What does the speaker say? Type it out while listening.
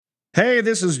Hey,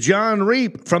 this is John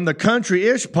Reap from the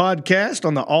Country-ish podcast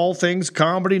on the All Things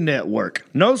Comedy Network.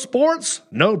 No sports?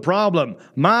 No problem.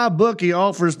 MyBookie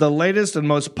offers the latest and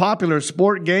most popular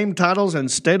sport game titles and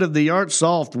state-of-the-art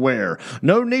software.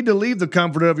 No need to leave the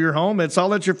comfort of your home. It's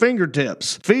all at your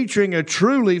fingertips. Featuring a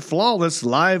truly flawless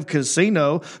live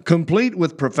casino, complete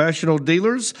with professional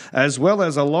dealers, as well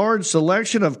as a large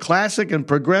selection of classic and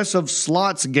progressive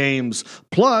slots games,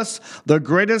 plus the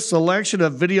greatest selection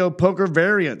of video poker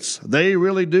variants. They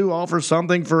really do offer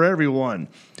something for everyone.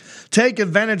 Take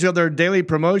advantage of their daily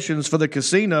promotions for the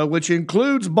casino, which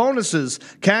includes bonuses,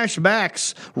 cash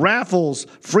backs, raffles,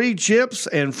 free chips,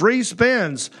 and free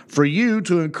spins for you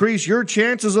to increase your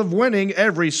chances of winning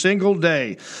every single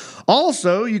day.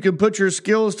 Also, you can put your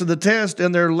skills to the test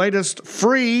in their latest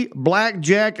free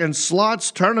blackjack and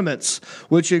slots tournaments,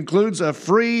 which includes a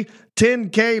free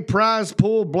 $10K prize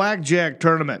pool blackjack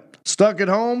tournament. Stuck at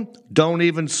home? Don't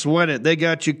even sweat it. They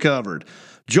got you covered.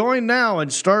 Join now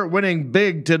and start winning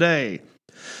big today.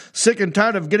 Sick and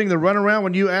tired of getting the runaround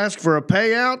when you ask for a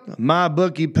payout?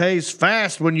 MyBookie pays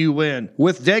fast when you win.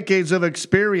 With decades of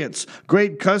experience,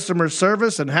 great customer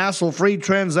service, and hassle-free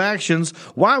transactions,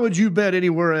 why would you bet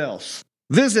anywhere else?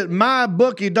 Visit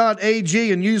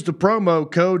mybookie.ag and use the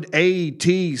promo code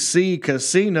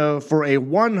ATCCasino for a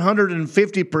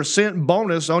 150%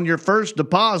 bonus on your first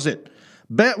deposit.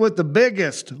 Bet with the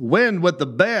biggest, win with the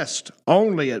best,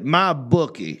 only at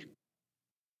MyBookie.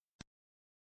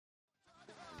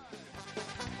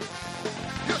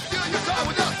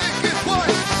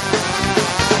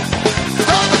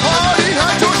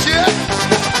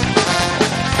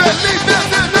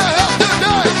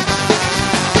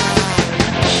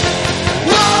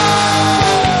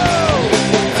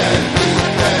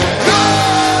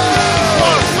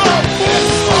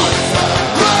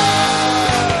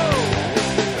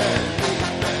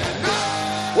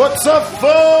 What's up, fool?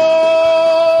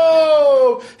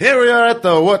 Here we are at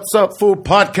the What's Up, Fool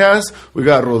podcast. We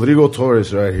got Rodrigo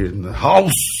Torres right here in the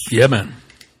house. Yeah, man.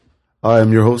 I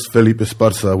am your host, Felipe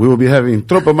Esparza. We will be having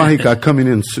Tropa Magica coming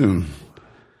in soon.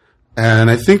 And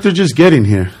I think they're just getting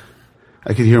here.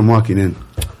 I can hear them walking in.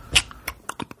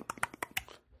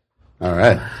 All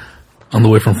right. On the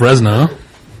way from Fresno.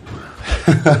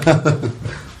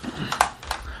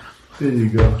 There you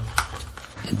go.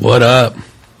 What up?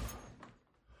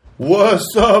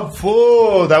 What's up,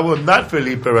 fool? That was not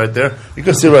Felipe right there. You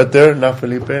can sit right there, not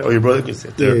Felipe. Or your brother can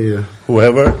sit there. Yeah.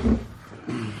 Whoever.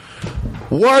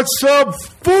 What's up,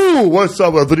 fool? What's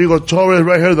up, Rodrigo Torres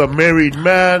right here, the married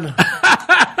man.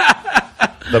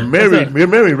 You're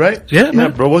married, right? Yeah,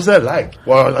 man. Bro, what's that like?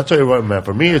 Well, I'll tell you what, man.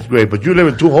 For me, it's great. But you live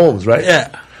in two homes, right?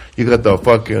 Yeah. You got the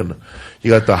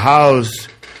house.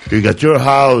 You got your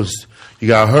house. You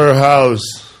got her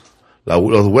house. Los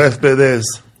huéspedes.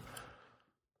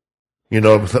 You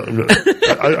know, are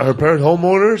her parents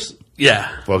homeowners? Yeah.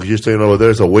 Fuck, you're saying over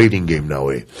there's a waiting game now,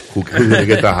 eh? Who's going to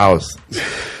get the house?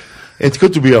 It's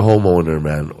good to be a homeowner,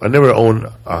 man. I never owned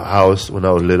a house when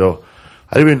I was little.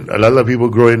 A lot of people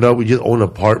growing up, we just own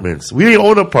apartments. We didn't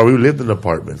own apartments, we lived in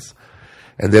apartments.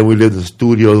 And then we lived in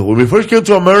studios. When we first came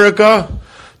to America,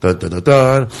 we used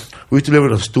to live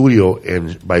in a studio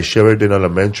by Sheridan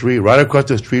Elementary, right across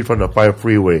the street from the 5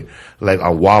 freeway, like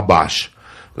on Wabash.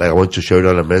 Like I went to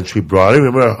Sheridan Elementary, bro. I don't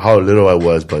remember how little I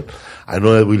was, but I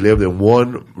know that we lived in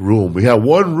one room. We had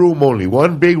one room only,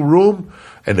 one big room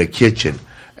and a kitchen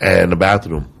and a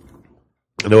bathroom.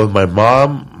 And it was my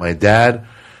mom, my dad,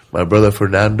 my brother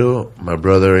Fernando, my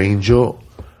brother Angel,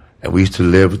 and we used to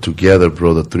live together,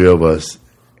 bro, the three of us,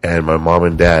 and my mom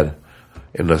and dad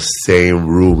in the same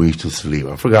room we used to sleep.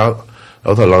 I forgot.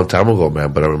 That was a long time ago,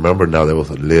 man, but I remember now that was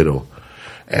a little.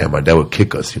 And my dad would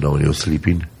kick us, when he was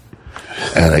sleeping.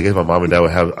 And I guess my mom and dad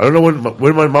would have, I don't know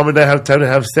when my mom and dad have time to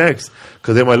have sex.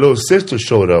 Because then my little sister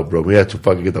showed up, bro. We had to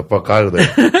fucking get the fuck out of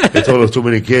there. They told us too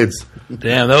many kids.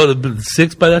 Damn, that would have been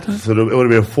 6 by that time? So it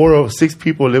would have been 4 or 6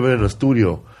 people living in a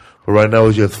studio. But right now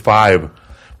it's just 5. But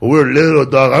we were little,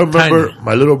 dog. I remember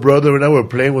my little brother and I were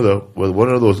playing with one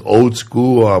of those old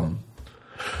school,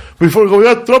 before we go, we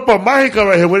got Tropa Magica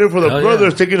right here waiting for the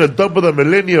brothers taking a dump of the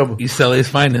Millennium. East LA's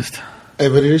finest. Hey,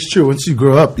 but it is true. Once you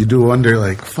grow up, you do wonder,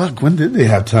 like, fuck, when did they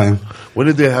have time? When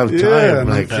did they have time? Yeah,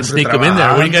 like, sneak them in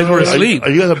there when you guys were asleep.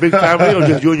 Are you guys a big family or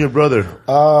just you and your brother?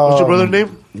 What's your brother's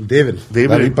name? David.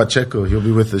 David Pacheco. He'll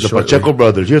be with us shortly. The Pacheco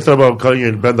brothers. You thought about calling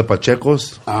your band the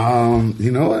Pachecos?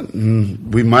 You know what?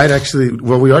 We might actually.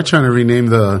 Well, we are trying to rename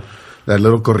that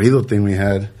little corrido thing we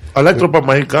had. I like Tropa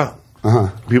Magica.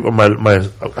 People,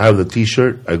 I have the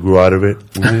T-shirt. I grew out of it,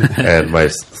 and my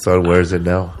son wears it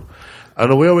now. On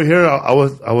the way over here, I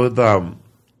was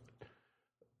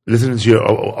listening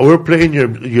to we were playing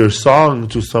your song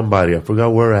to somebody. I forgot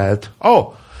where at.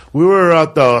 Oh, we were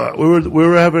at we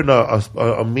were having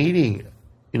a meeting,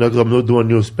 because I'm doing a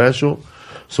new special.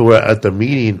 So we're at the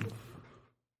meeting.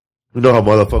 You know how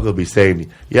motherfuckers be saying,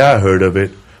 "Yeah, I heard of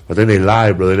it," but then they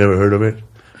lie, bro. They never heard of it.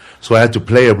 So I had to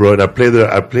play it, bro. And I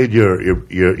played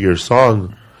your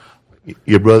song,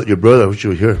 your brother, which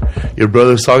you hear, your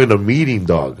brother's song in a meeting,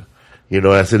 dog.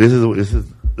 I said, this is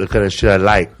the kind of shit I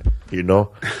like,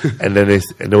 And then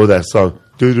there was that song.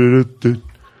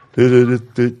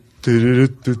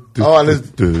 Oh,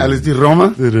 Alice Di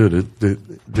Roma? And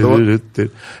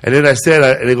then I said,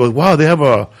 and he goes, wow, they have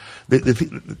when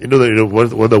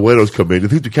the widows come in, they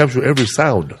think to capture every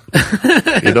sound,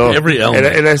 every element.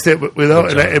 And I said,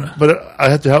 but I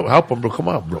had to help them, bro. Come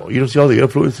on, bro. You don't see all the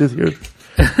influences here.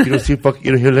 You don't see you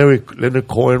don't hear Leonard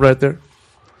Cohen right there.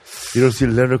 You don't see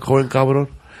Leonard Cohen coming on.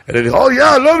 And then, oh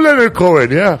yeah, I love Leonard Cohen.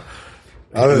 Yeah,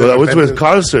 I went to his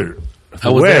concert. I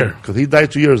was there because he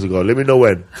died 2 years ago. Let me know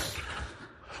when.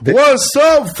 What's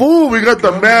up, fool? We got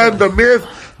the man, the myth,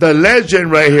 the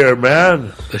legend right here,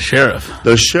 man. The sheriff.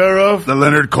 The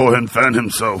Leonard Cohen fan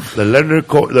himself.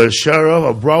 The sheriff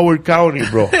of Broward County,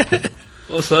 bro.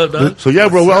 What's up, dog? So yeah,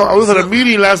 bro. Well, I was at a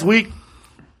meeting last week,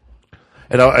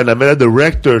 and I met a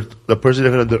director, the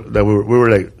person that we were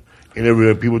like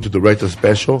interviewing people to direct a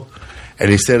special, and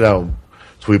he said, so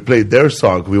we played their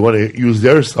song. We want to use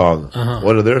their song,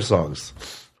 one of their songs.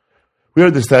 We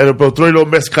heard this title, bro. Throw a little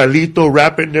mezcalito,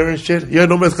 rapping there and shit. You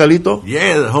know mezcalito?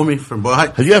 Yeah, the homie from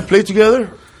Bohai. Have you guys played together?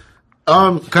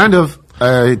 Kind of.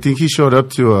 I think he showed up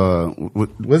to,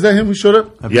 was that him who showed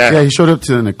up? Yeah. Yeah, he showed up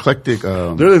to an eclectic.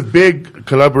 There's a big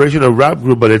collaboration of rap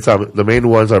group, but it's the main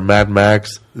ones are Mad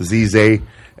Max, ZZ, and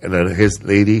then his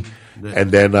lady, and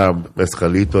then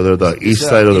Mezcalito. They're the east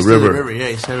side of the river. Yeah,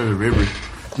 east side of the river.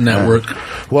 Network.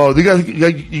 Well, you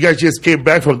guys just came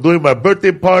back from doing my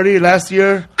birthday party last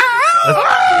year.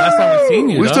 Last time we seen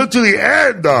you, we stood to the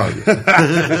end, dog.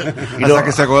 Hasta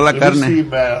que sacó la carne. See,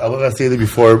 man, I'm gonna say that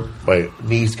before my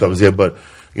niece comes in, but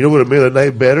what would have made the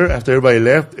night better after everybody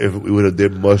left if we would have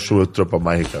did mushroom with Tropa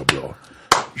Magica, bro.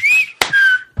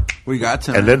 We got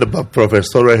some. And then the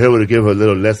professor right here would have given her a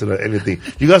little lesson on anything.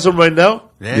 You got some right now?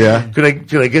 Yeah. Can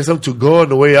I get some to go on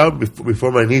the way out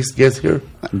before my niece gets here?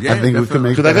 Yeah, I think we can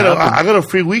make that Because I got a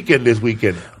free weekend this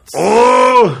weekend.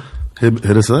 Oh! Hit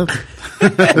us up.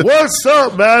 What's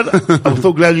up, man? I'm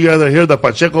so glad you guys are here. The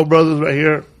Pacheco brothers right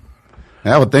here.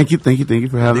 Yeah, well, thank you for having us. Thank you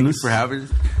for having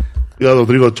us. You got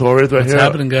Rodrigo Torres right What's here.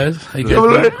 happening, guys? How you guys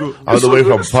doing? All the way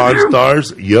from Pawn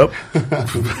Stars. Yep.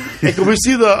 Hey, can we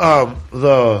see the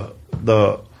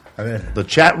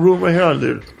chat room right here on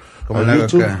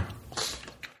YouTube?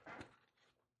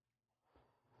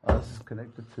 Oh, this is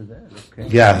connected to that. Okay.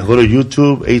 Yeah, go to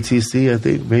YouTube, ATC, I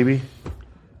think, maybe.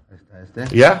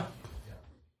 Yeah?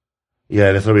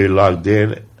 Yeah, that's already logged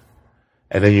in.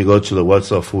 And then you go to the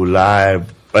What's Up Food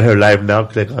Live. Right here, live now.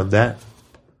 Click on that.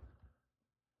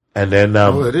 And then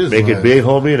make it big,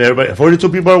 homie. And everybody, 42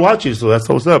 people are watching, so that's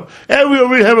what's up. And we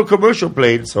already have a commercial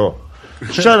playing, so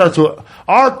shout out to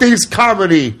All Things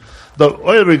Comedy.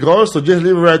 There we go, so just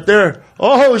leave it right there.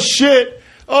 Oh, shit.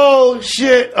 Oh,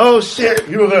 shit. Oh, shit.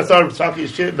 You're going to start talking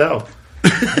shit now.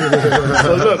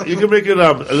 So look, you can make it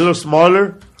a little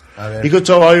smaller. You can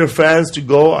tell all your fans to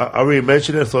go. I already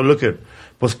mentioned it, so look at.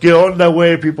 Pues que onda,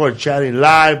 way. People are chatting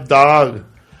live, dog.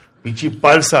 Pinche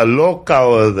palsa loca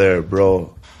over there,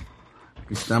 bro.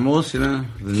 Estamos,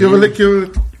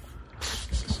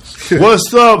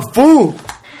 What's up, fool?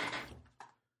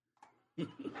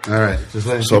 All right, just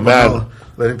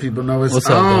letting people know it's What's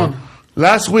up, on. dog?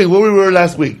 Last week, where we were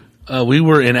last week? We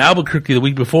were in Albuquerque the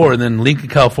week before, and then Lincoln,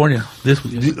 California this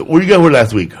week. Where you guys were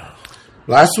last week?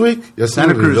 Last week?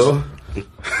 Santa Cruz.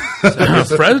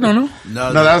 Fresno, no?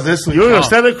 No, that was this week. You were in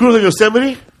Santa Cruz and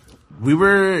Yosemite? we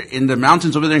were in the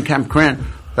mountains over there in Camp Crane.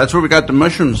 That's where we got the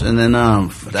mushrooms, and then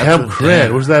Camp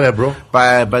Crane. Where's that at, bro?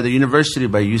 By the university,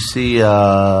 by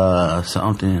UC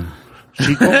something.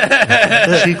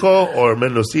 Chico or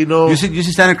Mendocino? UC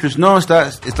Santa Cruz. No, it's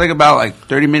like about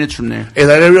 30 minutes from there. Hey,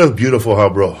 that area is beautiful, huh,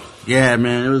 bro? Yeah,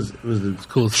 man, it was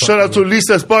Cool. Shout out to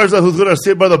Lisa Esparza, who's gonna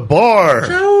sit by the bar.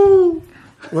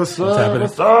 What's happening?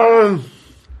 What's on?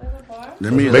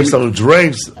 Let me Make some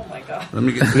drinks. Oh my god. Let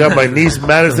me get We got my niece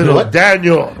Madison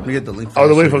Daniel, let me get the link. all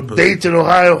the way from Dayton,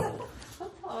 Ohio.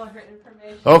 All her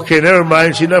information. Okay, never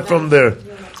mind. She's not from there.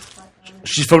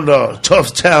 She's from the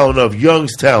tough town of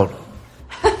Youngstown.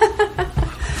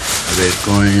 They're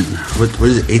going. What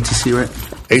is it? ATC, right?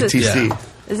 ATC. Yeah.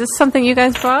 Is this something you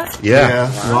guys brought? Yeah.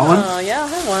 You want one? Oh yeah, I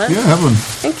have one. Yeah, have one.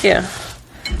 Thank you.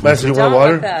 Madison, you want Don't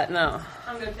water? like that. No.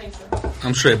 I'm good, thanks.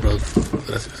 I'm straight, bro.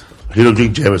 Gracias. He don't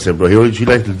drink Jameson, bro. He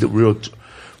likes the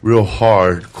real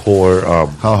hardcore.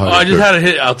 How hard? I just had a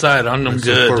hit outside. I'm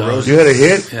good. dog. You had a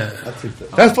hit? Yeah,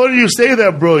 That's funny you say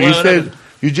that, bro. You said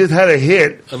you just had a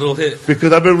hit. a little hit.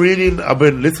 Because I've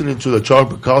been listening to the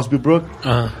Charles Cosby book,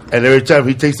 and every time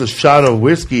he takes a shot of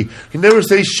whiskey, he never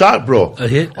says shot, bro. A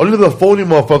hit? Only the phony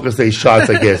motherfuckers say shots,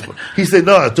 I guess. He said,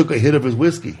 no, I took a hit of his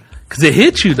whiskey. Because it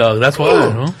hit you, dog. That's why.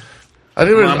 Oh. No? I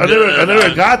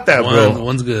never got that, bro.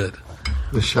 One's good.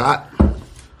 The shot.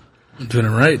 I'm doing it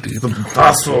right, dude.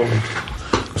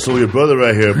 So your brother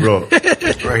right here, bro.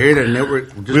 Right here, the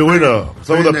network. We win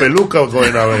some of the peluca was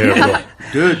going on right here, bro.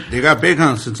 Dude, they got big,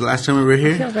 huh? Since the last time we were I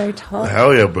feel here. very tall.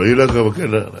 Hell yeah, bro. You look like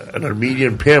an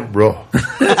Armenian pimp, bro.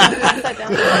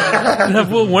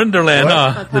 Wonderland,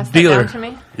 huh? The Pass that dealer. down to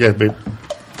me. Yes, babe.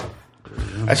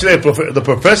 Actually, the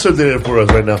professor did it for us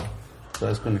right now. So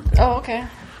that's gonna. Oh, okay.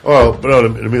 Oh, but no,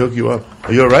 let me hook you up.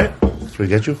 Are you all right? Should we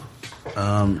get you?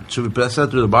 Should we pass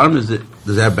that through the bottom? Does it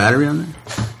have battery on there?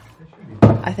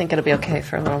 I think it'll be okay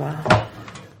for a little while.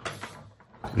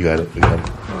 You got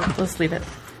it. Let's leave it.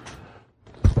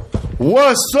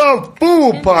 What's up,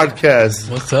 Boo Podcast?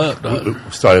 What's up, dog?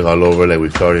 We're starting all over like we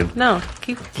started. No,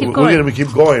 keep We're going. gonna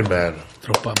keep going, man.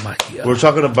 Tropa Magica. We're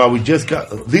talking about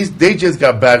they just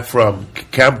got back from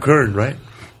Camp Kern, right?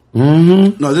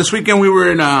 No, this weekend we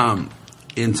were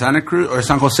in Santa Cruz or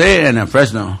San Jose and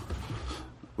Fresno.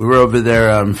 We were over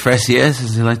there, Fresies,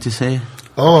 as they like to say.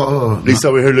 Lisa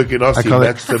over here looking awesome. I call it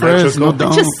That's symmetrical.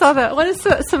 Fresno. Just saw that. What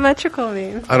does symmetrical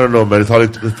mean? I don't know, man.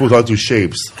 The fool's all two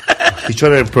shapes. He's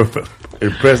trying to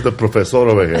impress the professor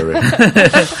over here.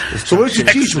 Right? So what did you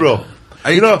teach, bro?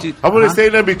 I'm going to say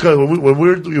that because when we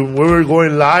were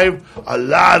going live, a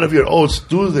lot of your old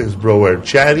students, bro, were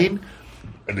chatting,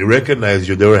 and they recognized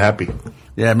you. They were happy.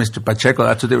 Yeah, Mr. Pacheco,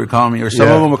 that's what they were calling me. Or some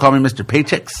of them would call me Mr.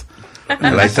 Paychecks.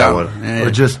 I like that one. Yeah.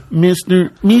 Or just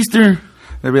Mister.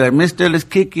 They'd be like, Mister, let's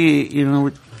kick it.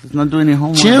 Let's not do any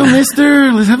homework. Chill,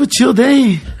 Mister. Let's have a chill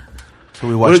day. So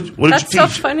we watched. What did That's you so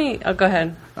teach? funny. Oh, go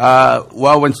ahead.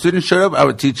 Well, when students showed up, I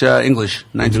would teach English,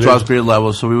 9 to 12th grade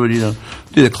level. So we would,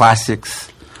 do the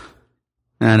classics.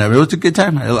 And it was a good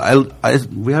time.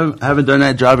 We haven't done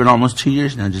that job in almost 2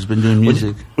 years now. Just been doing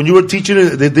music. When you were teaching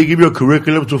it, did they give you a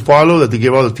curriculum to follow that they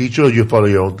gave all the teachers, or you follow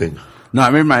your own thing? No, I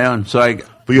made my own. So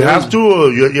But you have to,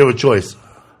 or you have a choice?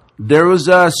 There was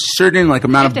a certain amount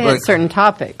You have of to hit certain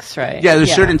topics, right? Yeah,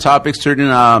 there's certain topics, certain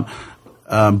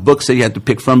books that you have to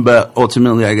pick from, but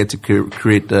ultimately I get to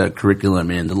create the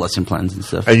curriculum and the lesson plans and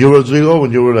stuff. And you, Rodrigo,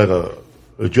 when you were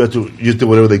you had to use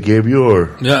whatever they gave you,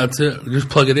 or Yeah, that's it. Just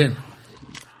plug it in.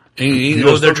 And,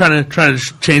 they're trying to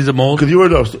change the mold. because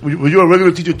were you a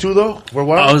regular teacher too, though, for a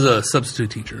while? I was a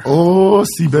substitute teacher. Oh,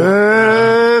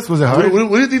 Cibes. Was it hard? What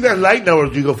do you think that's like now,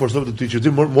 Rodrigo, for substitute teachers? Is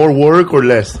it more work or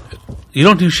less? You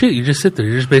don't do shit. You just sit there.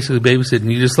 You're just basically babysitting.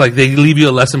 You just they leave you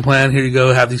a lesson plan. Here you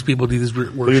go. Have these people do this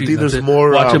worksheet. Do you think That's there's it.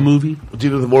 more? Watch a movie. Do you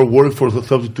think there's more work for the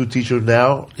substitute teachers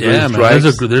now? Yeah, during man.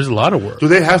 strikes? There's a lot of work. Do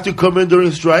they have to come in during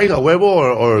strike, a huevo,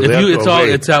 or If they have you, to it's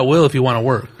obey? it's at will. If you want to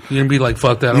work, you're gonna be like,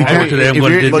 fuck that. I don't can't- work today. I'm if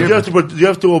going to you're- do But you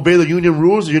have to obey the union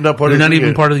rules. Or you're not part You're of the not union.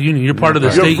 even part of the union. You're part of the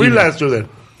You're a state union. freelancer then.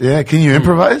 Yeah, can you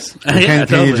improvise? Yeah, Can you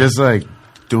totally. just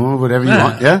do whatever you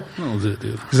want? Yeah? That was it,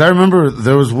 dude. Because I remember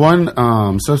there was one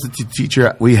substitute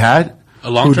teacher we had. A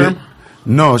long who term? did-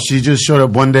 No, she just showed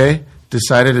up one day,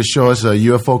 decided to show us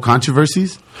UFO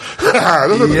controversies. Those are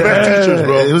the best teachers,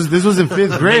 bro. This was in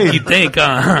 5th grade. You think,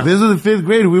 huh? This was in 5th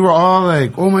grade. We were all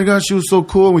like, oh my God, she was so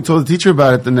cool. And we told the teacher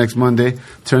about it the next Monday.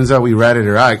 Turns out we ratted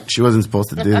her out. She wasn't supposed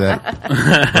to do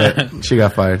that. But she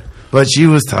got fired. But she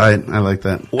was tight. I like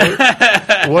that.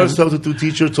 One substitute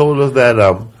teacher told us that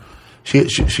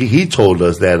he told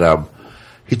us that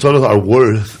he told us our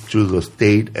worth to the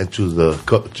state and to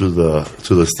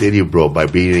the city, bro, by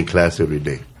being in class every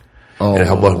day, and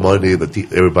how much money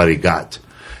everybody got.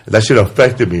 And that shit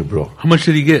affected me, bro. How much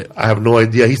did he get I have no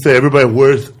idea. He said everybody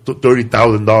worth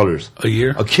 $30,000 a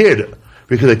year? a kid,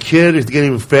 because a kid is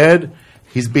getting fed,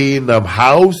 he's being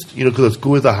housed, because the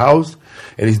school is a house,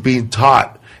 and he's being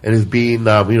taught. And he's being,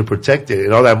 protected,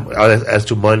 and all that as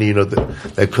to money,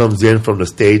 that comes in from the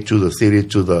state to the city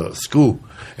to the school.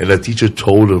 And the teacher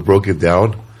broke it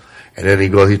down, and then he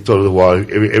told us, well,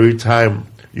 every time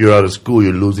you're out of school,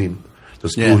 you're losing. The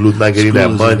school not getting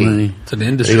that money. It's an And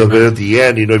industry. he goes, but man. at the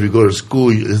end, if you go to school,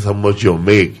 this is how much you'll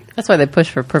make. That's why they push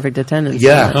for perfect attendance.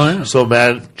 Yeah. Oh, yeah. So,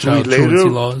 man, 2 weeks truancy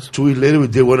laws. 2 weeks later, we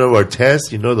did one of our tests.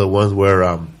 The ones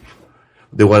where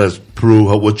they want to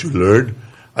prove what you learned.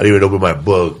 I didn't even open my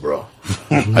book, bro.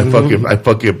 I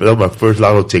fucking, that was my first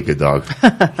lotto ticket, dog.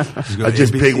 I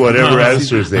just picked whatever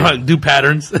answers there. Do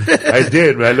patterns. I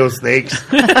did, man. Little snakes.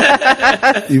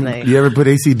 You ever put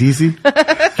AC/DC?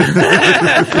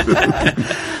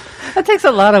 That takes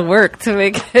a lot of work to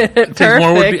make it perfect. Takes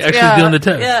more work to actually doing the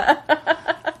test. Yeah.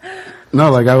 No,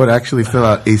 like I would actually fill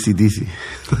out AC/DC.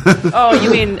 Oh,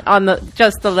 you mean on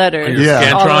just the letters?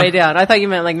 Yeah. All the way down. I thought you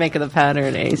meant like making the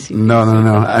pattern AC. No.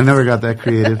 I never got that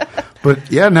creative. But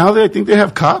yeah, now I think they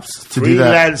have cops to do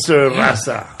that. Freelancer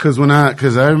Raza.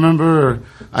 Because I remember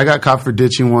I got caught for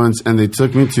ditching once, and they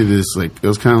took me to this, like, it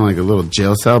was kind of like a little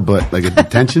jail cell, but like a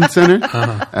detention center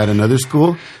at another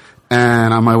school.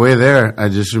 And on my way there, I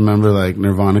just remember, like,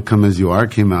 Nirvana Come As You Are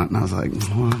came out, and I was like,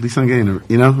 well, at least I'm getting,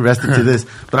 arrested to this.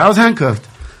 But I was handcuffed.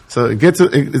 So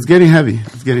it's getting heavy.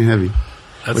 It's getting heavy.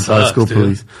 That with sucks, our school dude.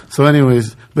 police. So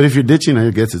anyways, but if you're ditching,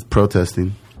 I guess it's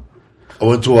protesting. I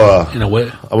went to In a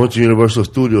way. I went to Universal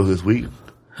Studios this week.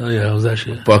 Hell yeah, how was that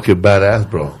shit? Fucking badass,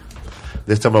 bro.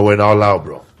 This time I went all out,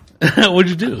 bro. What'd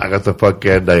you do? I got the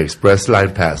fucking express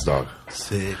line pass, dog.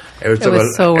 Sick. Every time,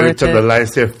 was so every worth time it. the line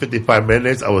said 55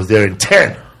 minutes, I was there in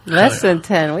 10. Less than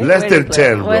 10. We Less waited than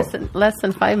 10, bro. Less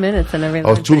than 5 minutes and everything.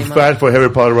 I was too fat for Harry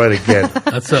Potter ride again.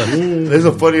 That's us. This is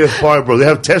the funniest part, bro. They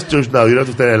have testers now. You don't have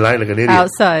to stand in line like an idiot.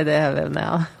 Outside, they have it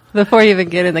now. Before you even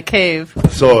get in the cave.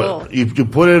 So you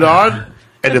put it on,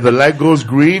 and if the light goes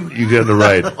green, you get on the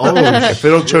ride. If it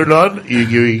don't turn on,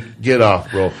 you get off,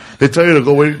 bro. They tell you to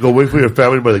go wait for your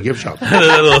family by the gift shop, That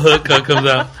little hook comes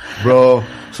out. bro.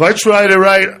 So I tried it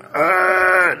right.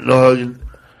 No,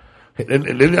 and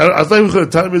then I thought he was going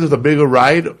to tell me there's a bigger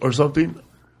ride or something.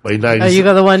 But Oh, you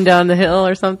go the one down the hill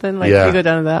or something? Like, Yeah. you go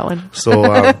down to that one. So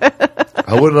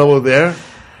I went over there,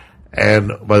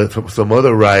 and by some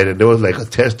other ride, and there was like a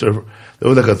tester. There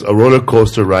was like a roller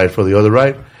coaster ride for the other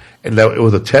ride, and it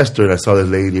was a tester. And I saw this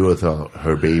lady with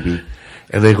her baby,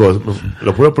 and they go,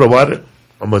 "Lo puedo probar?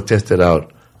 I'm gonna test it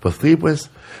out." Pues sí, pues.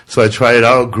 So I tried it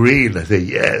out green. I said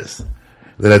yes.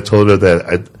 Then I told her that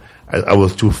I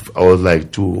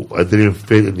didn't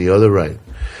fit in the other ride.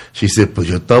 She said, "Pues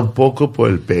yo tampoco por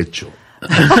el pecho."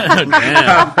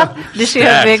 Did she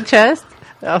have a big chest?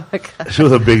 Oh, my God. She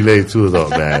was a big lady too, though,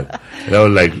 man. And that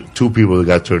was like 2 people that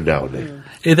got turned down. There.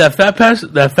 Hey, that fast pass,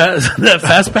 that fast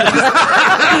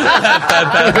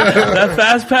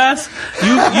pass,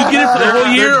 you get it for the whole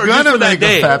year or just for that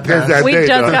day? We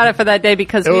just got it for that day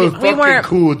because It was we fucking weren't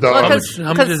cool, dog. Well,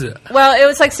 How much is it? Well, it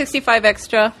was like 65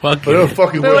 extra. Fuck But it was yeah.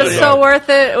 fucking But it worth was it. so worth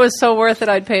it. It was so worth it.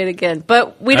 I'd pay it again.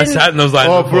 But we I didn't. sat in those lines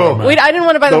Oh, before, bro. man. I didn't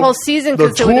want to buy the whole season The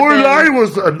because it would tour have been line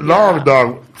was long,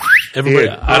 dog. Everybody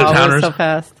Yeah. out of it was towners. so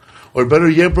fast. Or better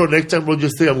yet, bro, next time, bro,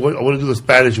 just say, I want to do the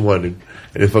Spanish one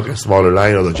and a fucking smaller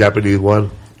line or the Japanese one.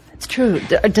 It's true.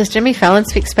 Does Jimmy Fallon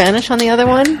speak Spanish on the other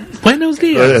one? Buenos I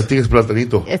dias. think it's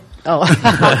Platanito.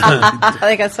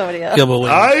 I got somebody else. Yeah, but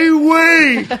wait. ¡Ay,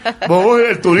 güey! Vamos,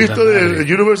 el turista de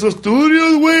Universal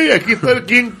Studios, güey. Aquí está el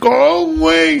King Kong,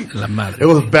 güey. La madre. It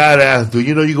was badass, dude.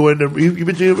 You know, you go in there. You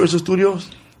been to Universal Studios?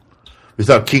 We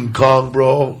saw King Kong,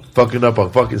 bro, fucking up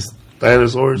on fucking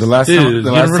dinosaurs. The last Dude,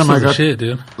 time I Universal's got shit,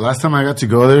 dude. last time I got to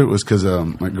go there was because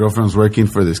my girlfriend was working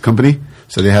for this company,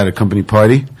 so they had a company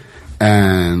party,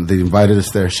 and they invited us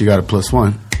there. She got a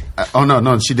 +1.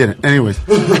 No, she didn't. Anyways,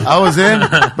 I was in,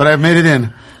 but I made it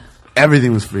in.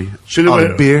 Everything was free. Should've All the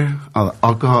went- beer, all the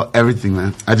alcohol, everything,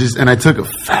 man. I took a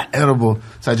fat edible,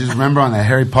 so I just remember on that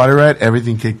Harry Potter ride,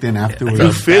 everything kicked in afterwards.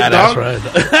 You fit, Badass dog? ride.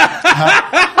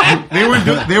 They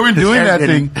weren't doing that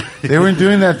thing. They weren't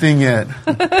doing that thing yet.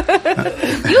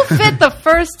 You fit the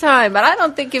first time, but I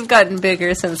don't think you've gotten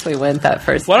bigger since we went that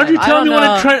first Why time. don't you tell I me you don't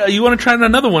want to know. try? You want to try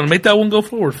another one? Make that one go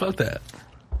forward. Fuck that.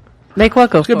 Make what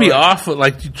go It's gonna be forward? off.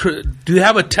 Like, do you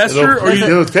have a tester or There's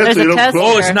you? a tester, there's a you don't tester.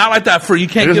 Oh, it's not like that. For you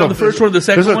can't There's get on the first one or the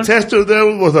second There's one. a tester there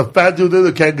with a fat dude there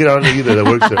that can't get on it either that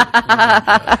works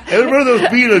there. Everybody was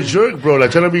being a jerk, bro.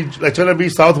 Like trying to be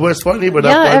Southwest funny, but not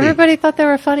Yeah, funny. everybody thought they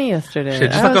were funny yesterday.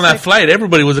 Shit, just I like on was that flight,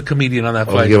 everybody was a comedian on that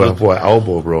I flight. give a boy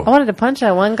elbow, bro. I wanted to punch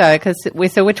that one guy because we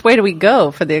said, which way do we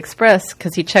go for the express?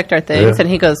 Because he checked our things, Yeah. and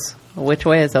he goes, which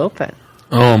way is open?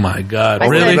 Oh my god, I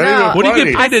really? said no. What do you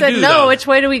Funny. get I paid to said, do? no, though? which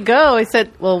way do we go? He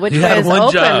said, well, which You way had is one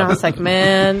open? job. And I was like,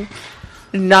 man,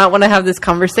 do not want to have this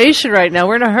conversation right now.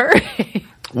 We're in a hurry.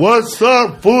 What's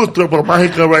up, food? Tropa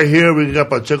Magica right here. We got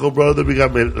Pacheco brother. We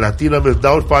got Latina Miss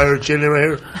Doubtfire chilling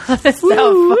right here. It's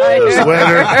so The fire.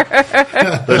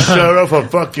 sweater. The sheriff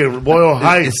of fucking Royal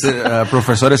Heights. It's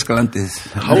Professor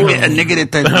Escalante's.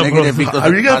 Negative times negative equals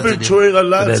Have you guys been positive. touring a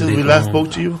lot since we Positive. last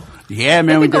spoke to you? Yeah,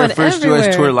 man, we been did our going first US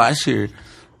everywhere. tour last year.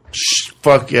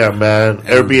 Fuck yeah, man.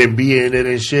 Airbnb in it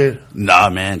and shit. Nah,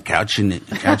 man, couching it,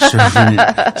 couch surfing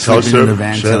it, sleeping in the surf-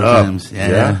 van shut sometimes. up. Yeah,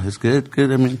 Yeah. it's good.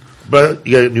 I mean, But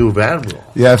you got a new van, bro.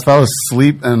 Yeah, I fell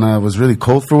asleep and was really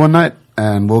cold for one night,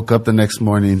 and woke up the next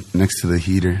morning next to the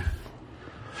heater.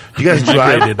 You guys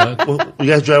drive? Dog. You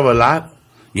guys drive a lot?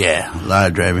 Yeah, a lot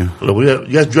of driving. You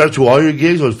guys drive to all your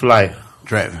gigs or fly?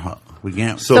 Drive. We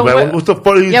can't. So man, what's the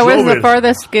farthest you drove where's the in?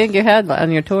 farthest gig you had on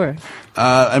your tour?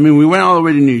 I mean, we went all the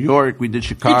way to New York. We did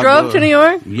Chicago. You drove to New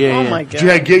York? Yeah. Oh, yeah. my God. Did you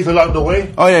have gigs along the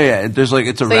way? Oh, yeah. There's like,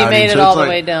 it's a So you routing. made it So all it's the like-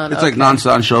 way down. It's like Okay.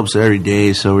 nonstop show-ups every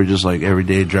day. So we're just like every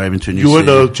day driving to a new You and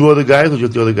city. two other guys or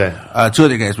just the other guy? Two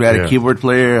other guys. We had Yeah. a keyboard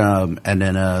player, and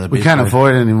then the We bass can't player.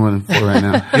 afford any more than 4 right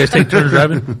now. You guys take turns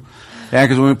driving? Yeah,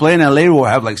 because when we play in LA, we'll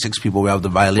have like 6 people. We have the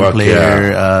violin Fuck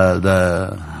player,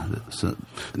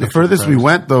 The furthest we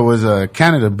went, though, was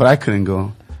Canada, but I couldn't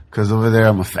go. Because over there,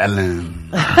 I'm a felon.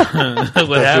 What You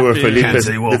were happened? Felipe. Can't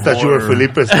say what They thought you were for.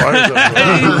 Felipe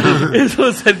Suarez. This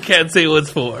one said can't say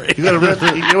what's for. You got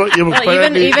arrested. You have a Well,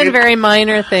 felony even in- very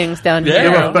minor things down Yeah. You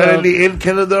here. have a felony in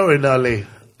Canada or in LA?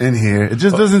 In here. It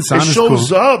just doesn't sound It as shows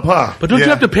cool. up, huh? But don't you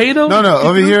Yeah. have to pay though? No,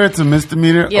 over here it's a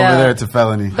misdemeanor. Yeah. Over there it's a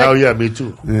felony. Oh yeah, me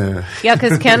too. Yeah. Yeah,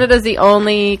 because Canada's the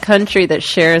only country that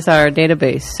shares our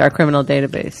database, our criminal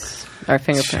database, our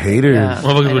fingerprint. Haters. Yeah,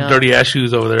 Motherfuckers I with know. dirty ass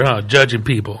shoes over there, huh? Judging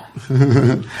people.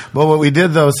 But what we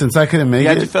did, though, since I couldn't make You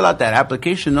had to it, fill out that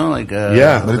application, no? Like,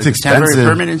 Yeah, but it's like a temporary expensive.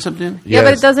 permit and something. Yeah, but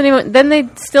Yes. it doesn't even. Then they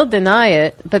still deny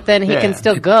it, but then he Yeah. can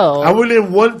still go. I went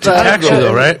in one time. Tax you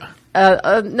though, right?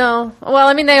 No. Well,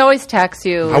 I mean, they always tax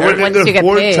you I went in once you there get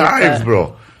 4 paid. times, but-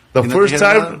 bro. The You know, first you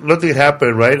get time, nothing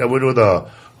happened, right? I went with the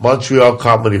Montreal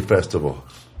Comedy Festival.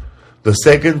 The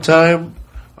second time,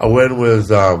 I went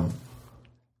with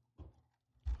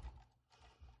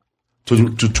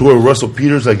to tour Russell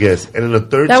Peters, I guess. And then the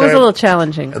third That time, was a little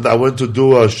challenging. and I went to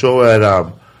do a show at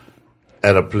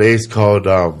a place called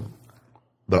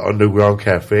the Underground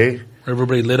Cafe.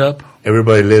 Everybody lit up.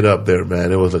 Everybody lit up there,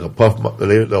 man. It was like a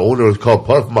the owner was called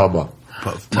Puff Mama.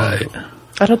 Tight.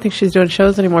 I don't think she's doing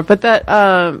shows anymore. But that,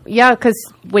 yeah, because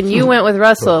when you went with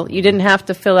Russell, you didn't have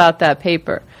to fill out that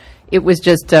paper. It was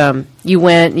just you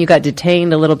went and you got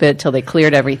detained a little bit till they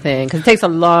cleared everything because it takes a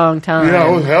long time. Yeah, I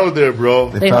was held there, bro.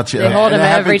 They felt you they up. hold him And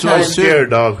that every happened to time. us, too. Scared,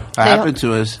 dog. That happened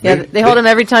to us. Yeah, they hold him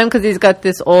every time because he's got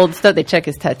this old stuff. They check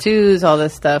his tattoos, all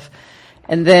this stuff,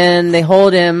 and then they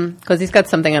hold him because he's got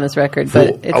something on his record,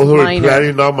 but it's I was already minor.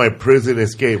 planning on my prison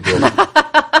escape, bro.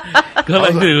 Go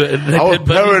back to I was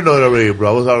paranoid already, bro.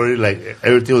 I was already like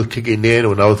everything was kicking in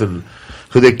when I was in.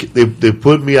 So they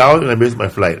put me out and I missed my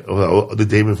flight. They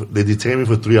detained me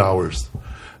for 3 hours,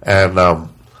 and I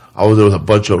was there with a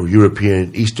bunch of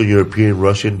Eastern European,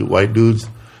 Russian white dudes,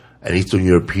 and Eastern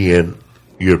European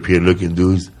looking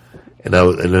dudes, and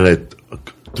then like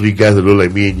 3 guys that look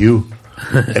like me and you,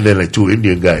 and then like 2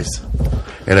 Indian guys,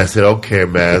 and I said, okay,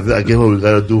 man, I guess what we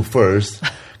gotta do first.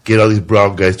 Get all these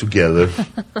brown guys together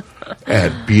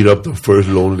and beat up the first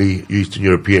lonely Eastern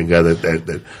European guy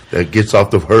that gets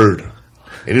off the herd.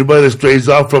 Anybody that strays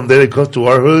off from there and comes to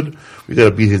our hood, we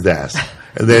gotta beat his ass.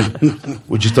 And then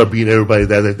we just start beating everybody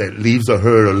that leaves the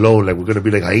herd alone, like we're gonna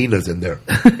be like hyenas in there.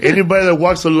 Anybody that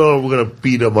walks alone, we're gonna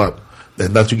beat them up.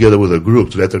 And not together with a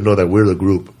group to let them know that we're the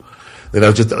group. Then I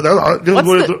was just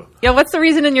What's the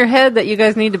reason in your head that you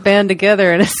guys need to band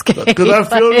together and escape? because I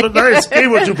feel not escape,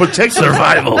 but to protect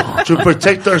survival, to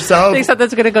protect ourselves. Think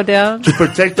something's going to go down? To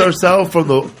protect ourselves from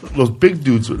those big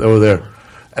dudes that were there.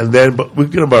 And then, but we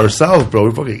get them by ourselves, bro.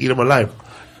 We fucking eat them alive.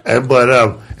 And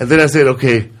then I said,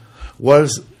 okay,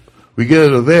 once we get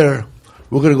out of there,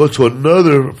 we're going to go to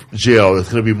another jail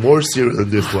that's going to be more serious than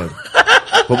this one.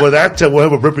 But by that time, we'll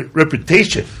have a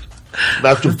reputation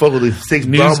not to fuck with these 6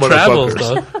 brown News travels,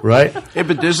 motherfuckers. dog. Right? Yeah,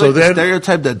 but there's So like the then-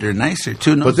 stereotype that they're nicer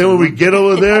too. No? But then when we get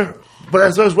over there,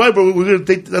 but that's right, bro. We're going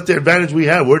to take that's the advantage we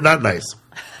have. We're not nice.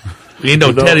 We ain't no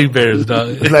You know? teddy bears, dog.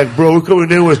 It's like, bro, we're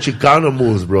coming in with Chicano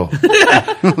moves, bro.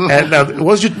 And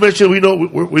once you mention we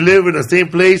live in the same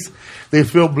place, they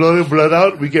feel blood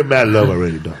out, we get mad love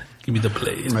already, dog. Give me the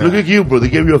place. Look at you, bro. They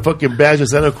gave you a fucking badge of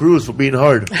Santa Cruz for being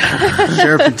hard.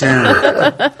 Sheriff in town,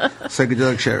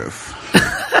 psychedelic sheriff.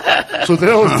 So then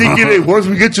I was thinking, hey, once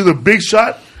we get to the big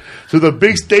shot, to the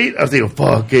big state, I was thinking,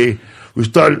 fuck, okay. We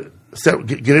started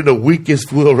getting the weakest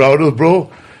fool around us,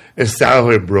 bro, and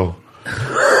Salad, bro.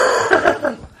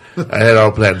 I had it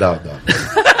all planned out, dog.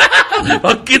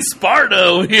 Fucking Sparta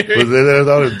over But here. then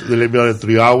they let me out in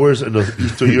 3 hours, and the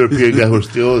Eastern European guys were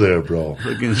still there, bro.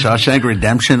 Fucking Shawshank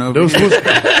Redemption over here.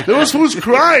 There was fools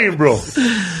crying, bro,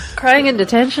 Crying in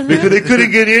detention? because they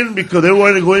couldn't get in because they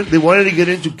wanted to go in. They wanted to get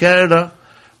into Canada,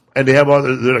 and they have all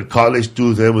they're like college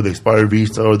students there with expired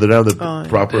visa, or they don't have the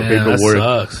proper Damn, that paperwork.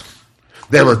 sucks.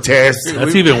 They have a test.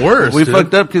 That's even worse. We dude.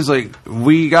 fucked up because like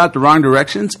we got the wrong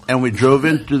directions and we drove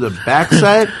in through the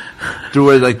backside, through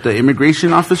where like the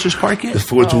immigration officers park it. Let's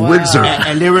go to Windsor.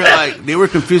 And they were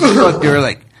confused as fuck. They were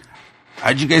like,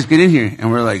 "How'd you guys get in here?"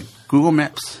 And we're like, Google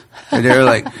Maps. And they were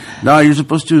like, no, you're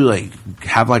supposed to like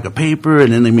have like a paper,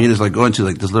 and then they made us like go into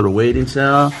like this little waiting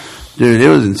cell. Dude, it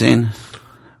was insane.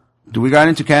 We got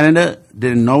into Canada,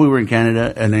 didn't know we were in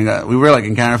Canada, and then we were like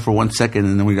in Canada for 1 second,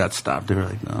 and then we got stopped. They were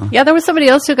like, no. Yeah, there was somebody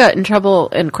else who got in trouble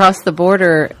and crossed the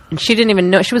border, and she didn't even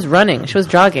know. She was running. She was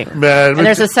jogging. Man, and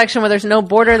there's a section where there's no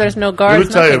border, there's no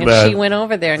guards, nothing, and she went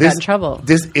over there and got in trouble.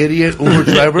 This idiot Uber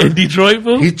driver In Detroit,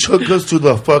 fool? he took us to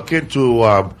the fucking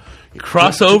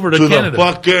Cross over to Canada. The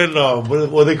fucking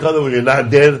what they call it when you're not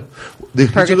dead. He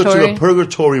took us to the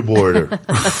purgatory border.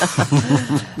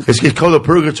 It's called the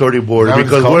purgatory border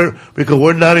because we're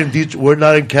not in we're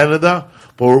not in Canada,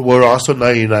 but we're also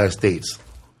not in the United States.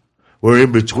 We're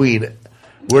in between.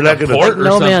 We're not going to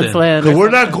no man's land. We're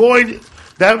not going.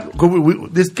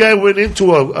 This guy went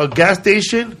into a gas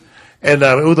station and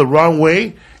it was the wrong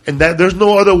way, and there's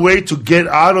no other way to get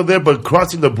out of there but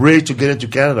crossing the bridge to get into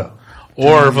Canada.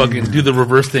 Or fucking do the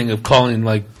reverse thing of calling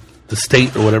like the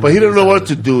state or whatever. But he didn't know what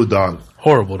to do, dog.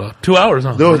 Horrible, dog. 2 hours,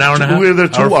 huh? No, an hour and a half. We were there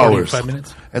 2 hours. 5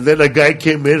 minutes. And then a guy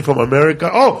came in from America.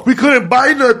 Oh, we couldn't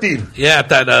buy nothing. Yeah, at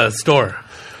that store.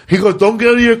 He goes, don't get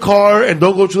out of your car and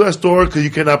don't go to that store because you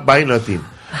cannot buy nothing.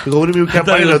 He goes, what do you mean we can't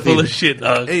buy nothing? Full of shit,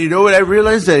 dog. Hey, you know what? I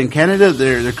realized that in Canada,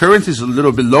 their currency is a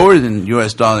little bit lower than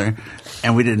U.S. dollar.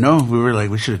 And we didn't know. We were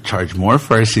like, we should have charged more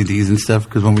for our CDs and stuff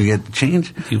because when we get the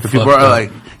change, people are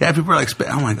like,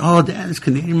 I'm like, oh, damn, this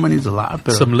Canadian money is a lot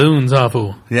better. Some loons,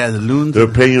 fool. Yeah, the loons. They're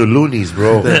paying you loonies,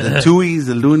 bro. the tuies,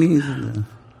 the loonies.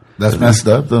 That's messed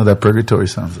up, though. That purgatory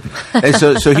sounds like.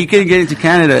 And so he couldn't get into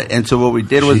Canada. And so what we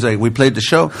did was like, we played the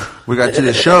show. We got to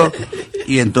the show.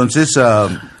 Y entonces,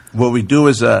 what we do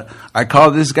is I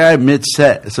call this guy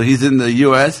mid-set. So he's in the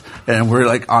U.S. and we're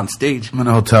like on stage. I'm in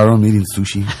a hotel room eating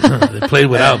sushi. They played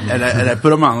without me. And I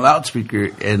put him on loudspeaker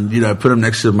and, I put him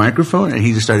next to the microphone and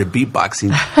he just started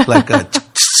beatboxing like a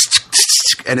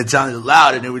and it sounded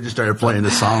loud and then we just started playing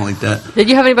the song like that. Did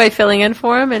you have anybody filling in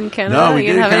for him in Canada? No, we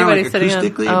didn't have anybody like sitting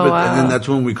acoustically, in. but and then that's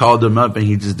when we called him up and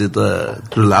he just did the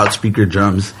loudspeaker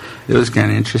drums. It was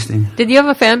kind of interesting. Did you have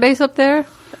a fan base up there?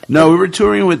 No, we were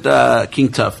touring with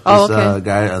King Tough, this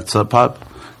guy at Sub Pop.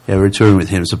 Yeah, we were touring with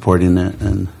him, supporting it,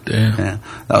 and yeah,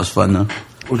 that was fun though.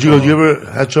 Would you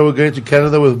ever had trouble getting to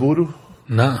Canada with voodoo?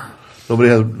 Nah. Nobody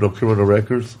has no criminal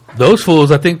records? Those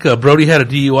fools, I think Brody had a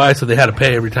DUI, so they had to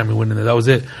pay every time he went in there. That was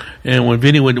it. And when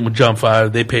Vinny went with John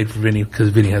 5, they paid for Vinny because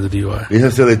Vinny has a DUI. He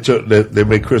said they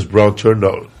made Chris Brown turn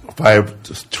out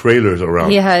 5 trailers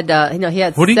around. He had he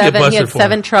had What did he get busted he had for?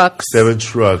 7 trucks. 7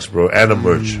 trucks, bro, and a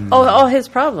merch. All his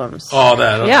problems. All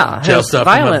that. Yeah, his stuff.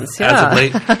 violence. Yeah.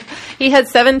 He had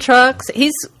 7 trucks.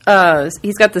 He's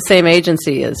got the same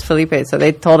agency as Felipe, so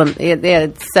they told him they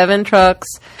had 7 trucks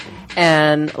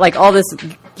and like all this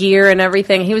gear and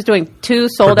everything. He was doing 2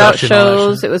 sold out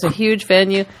shows. It was a huge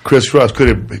venue. Chris Brown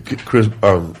couldn't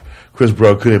beatbox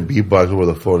over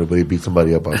the phone, but he beat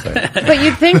somebody up outside. But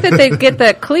you'd think that they'd get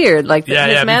that cleared. Like his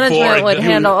management would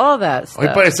handle all that stuff. He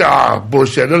probably said,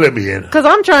 bullshit, don't let me in. Because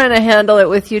I'm trying to handle it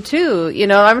with you too.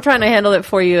 I'm trying to handle it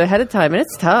for you ahead of time, and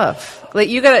it's tough. Like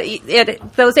you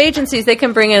those agencies, they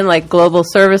can bring in like global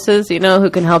services, who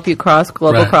can help you cross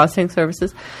global crossing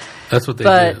services. That's what they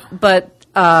do. But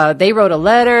they wrote a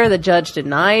letter. The judge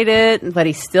denied it, but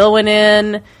he still went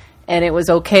in. And it was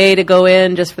okay to go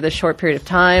in just for the short period of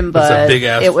time, but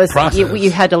it was process.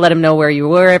 You had to let him know where you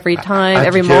were every time,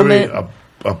 every moment.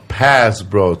 A pass,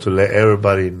 bro, to let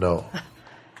everybody know.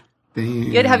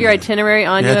 You had to have your itinerary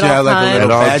on you at all like times. A little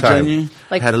badge on you.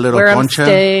 Like had a little where poncha. I'm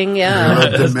staying,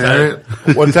 yeah.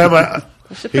 One time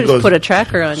he goes, put a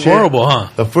tracker on you. Horrible, huh?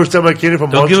 The first time I came in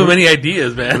from Montreal. Don't give him any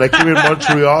ideas, man. When I came in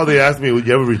Montreal, they asked me, would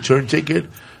you have a return ticket?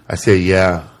 I said,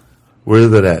 yeah. Where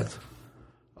is it at?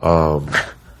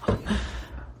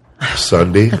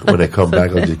 Sunday. When I come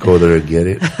back, I'll just go there and get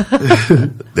it.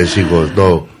 Then she goes,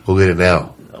 no, go get it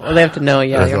now. Well, they have to know,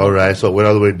 yeah. I said, all right. So I went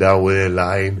all the way down, waited in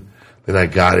line. Then I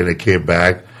got it. I came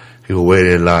back. He go wait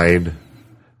in line.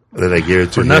 And then I gave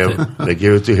it to him. And I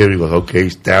gave it to him. He goes, okay,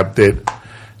 stamped it. And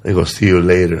he goes, see you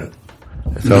later.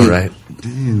 That's all right.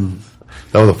 Damn.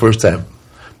 That was the first time.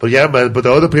 But yeah, man, but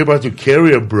the other people have to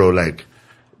carry it, bro. Like,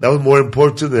 that was more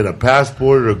important than a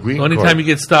passport or a green card. The only time you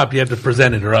get stopped, you have to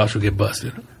present it or else you'll get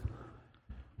busted.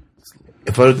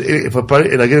 If I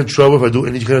get in trouble if I do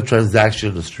any kind of transaction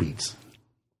in the streets.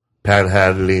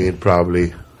 Panhandling,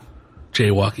 probably.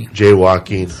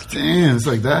 Jaywalking. Damn, it's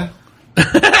like that?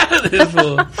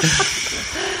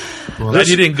 Well,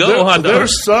 you didn't go, huh?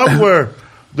 There's somewhere.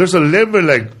 There's a limit,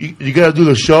 like, you got to do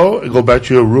the show and go back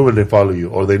to your room and they follow you.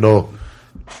 Or they know.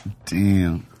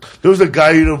 Damn. There was a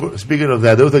guy, speaking of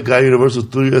that, there was a guy at Universal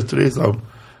Studios yesterday.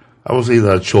 I was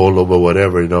either a cholo or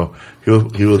whatever, you know. He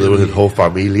was there with his whole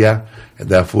familia, and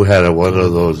that fool had one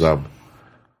of those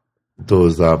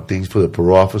things for the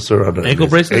parole officer on the Ankle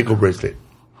bracelet? Ankle bracelet.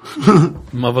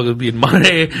 Motherfuckers being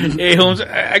money. Hey, Holmes,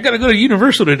 I gotta go to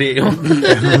Universal today.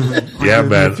 Yeah,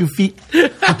 man. A few feet.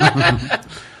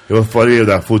 It was funny if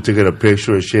that fool taking a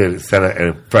picture and shit,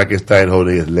 and Frankenstein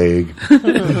holding his leg.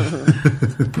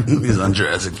 He's on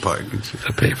Jurassic Park.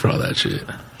 I pay for all that shit.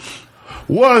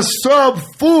 What's up,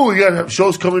 fool? You got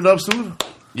shows coming up soon?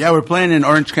 Yeah, we're playing in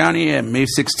Orange County at May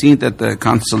 16th at the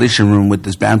Constellation Room with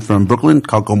this band from Brooklyn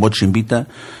called Como Chimbita.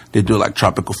 They do like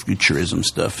tropical futurism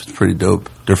stuff. It's pretty dope.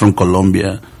 They're from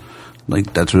Colombia.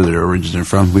 Like that's where they're originally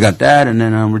from. We got that, and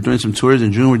then we're doing some tours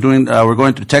in June. We're going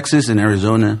through Texas and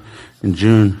Arizona in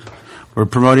June. We're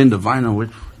promoting the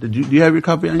vinyl. Do you have your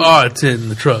copy on you? Oh, it's in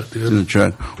the truck, dude. It's in the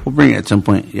truck. We'll bring it at some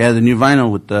point. Yeah, the new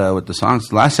vinyl with the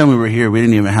songs. Last time we were here, we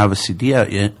didn't even have a CD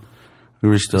out yet. We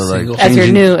were still Single. like As your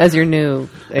changing- new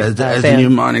as the band. new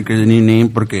moniker, the new name,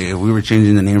 porque we were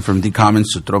changing the name from The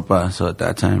Commons to Tropa. So at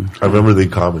that time, I remember the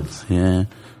comments. yeah.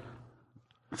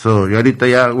 So ahorita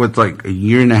ya with like a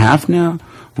year and a half now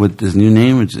with this new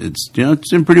name, it's doing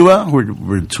pretty well.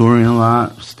 We're touring a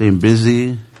lot, staying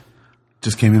busy.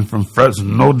 Just came in from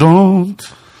Fresno. Don't.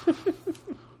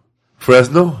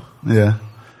 Fresno? Yeah.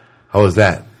 How was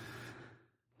that?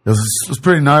 It was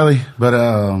pretty gnarly, but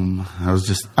I was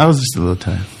just a little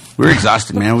tired. We were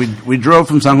exhausted, man. We drove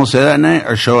from San Jose that night.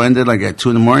 Our show ended like at 2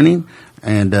 in the morning,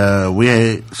 and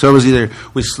so it was either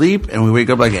we sleep and we wake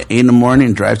up like at 8 in the morning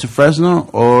and drive to Fresno,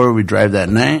 or we drive that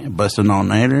night, bust an all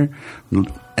nighter, and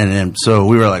then so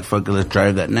we were like, "Fuck it, let's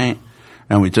drive that night,"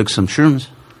 and we took some shrooms,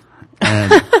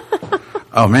 and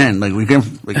oh man, like we came,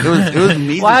 like it was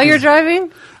amazing. While you're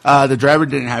driving? The driver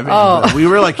didn't have any. Oh. But we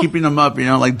were like keeping him up,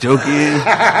 like joking.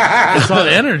 It's all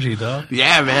the energy, though.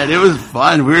 Yeah, man, it was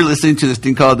fun. We were listening to this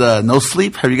thing called No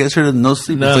Sleep. Have you guys heard of No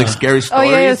Sleep? No. It's like scary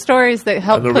stories. Oh, yeah, stories that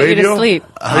help On put the you to radio? sleep.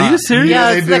 Are you serious?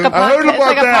 Yeah, they it's do. like a I heard podcast. It's about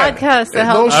like a that. podcast that And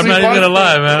helps. I'm not even gonna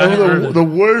lie, man. The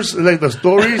worst, like the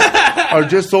stories are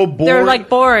just so boring. They're like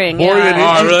boring. Boring Yeah, and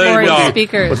Just interesting. Oh, really? boring No.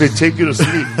 speakers. But they take you to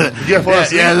sleep. You fall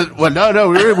asleep? Yeah, well, no,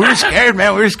 we were scared,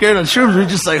 man. We were scared on shrooms. We were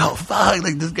just like, oh fuck,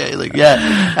 like this guy, like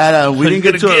yeah. And we didn't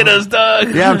get to get us,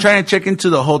 dog. Yeah, I'm trying to check into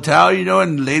the hotel,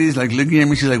 and the lady's like looking at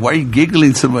me. She's like, "Why are you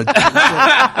giggling so much?"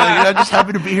 I'm just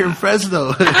happy to be here in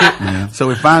Fresno. So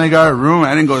we finally got a room.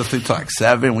 I didn't go to sleep till like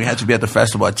 7. We had to be at the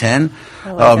festival at 10.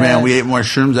 Oh man, God. we ate more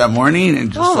shrooms that morning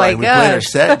and just Oh, my we played our gosh.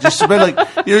 set, just but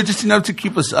like just enough to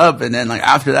keep us up. And then like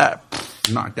after that,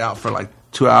 knocked out for like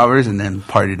 2 hours and then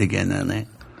partied again that night.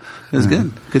 It was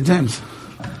good times.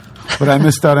 But I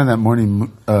missed out on that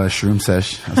morning shroom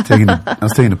sesh. I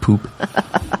was taking a poop.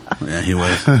 Yeah, he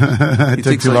was. It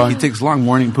took too long. He takes long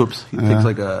morning poops. He takes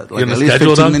like on at the least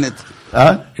schedule, 15 dog? minutes.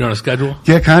 You're on a schedule?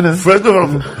 Yeah, kind of.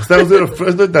 Fresno,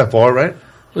 Fresno that far, right?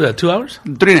 Was that 2 hours?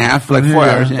 3.5, like 4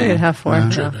 hours. Three and a half, 4.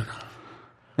 Yeah.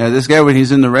 Yeah, this guy, when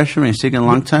he's in the restroom, he's taking a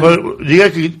long time. But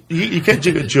you can't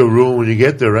check into your room when you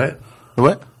get there, right?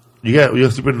 What? You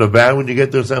sleep in the van when you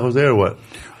get there in San Jose or what?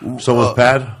 Someone's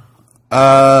pad?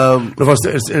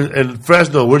 In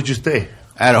Fresno, where did you stay?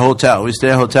 At a hotel. We stayed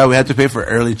at a hotel. We had to pay for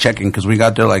early check-in because we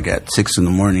got there like at 6 in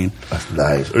the morning. That's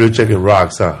nice. Early checking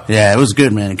rocks, huh? Yeah, it was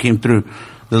good, man. It came through.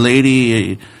 The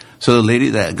lady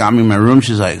that got me my room,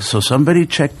 she's like, so somebody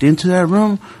checked into that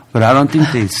room, but I don't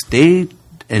think they stayed.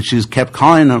 And she just kept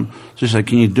calling them. So she's like,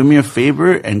 can you do me a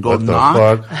favor and go What the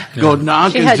knock? fuck? Go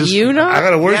knock. She and had just, you know? I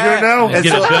gotta work here now? And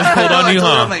Get a gun pulled on you, so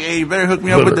huh? I'm like, hey, you better hook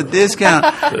me up with the discount.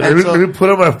 Let me put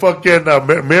on my fucking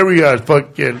Marriott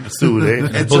fucking suit,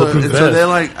 eh? And so they're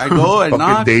like, I go, I Fucking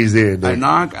knock. days in, I eh?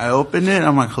 knock, I open it.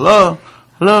 I'm like, hello,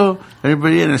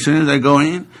 everybody. And as soon as I go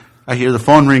in, I hear the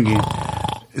phone ringing.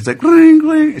 It's like, ring,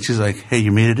 ring. And she's like, hey,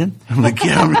 you made it in? I'm like,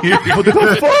 yeah, I'm here. What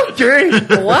the fuck, Jay?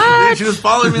 What? She was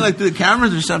following me like through the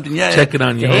cameras or something. Yeah. Checking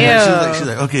on you. Damn. She's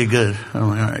like, okay, good. I'm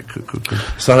like, all right, cool.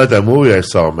 Sound like that movie I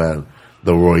saw, man.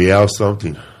 The Royale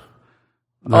something.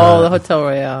 Oh, the Hotel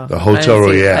Royale. The Hotel I didn't see-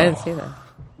 Royale. I didn't see that.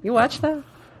 You watched that?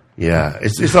 Yeah,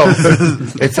 it's all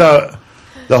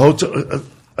the hotel.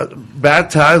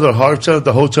 Bad times or hard times.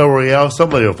 The Hotel Royale.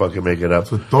 Somebody will fucking make it up.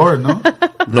 Thor, no?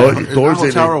 No, Thor's in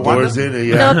it. Hotel Rwanda? Thor's in it.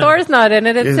 Yeah. No, Thor's not in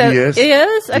it. It Yes, says he is. it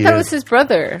is. I He thought it is. was his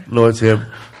brother. No, it's him.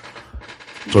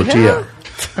 Tortilla.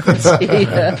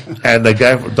 Yeah. And the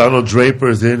guy Donald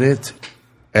Draper's in it,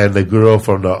 and the girl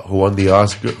from who won the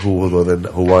Oscar,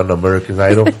 who won American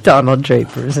Idol. Donald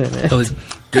Draper's in it.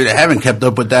 Dude, I haven't kept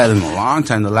up with that in a long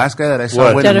time. The last guy that I saw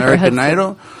What? win Jennifer American Hudson.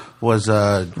 Idol, was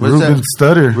Ruben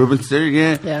Studdard. Ruben Studdard,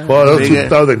 yeah. Yeah. Well, that was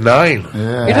 2009.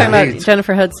 Yeah. You're talking about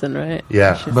Jennifer Hudson, right?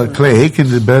 Yeah. But Clay Aiken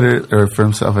did better for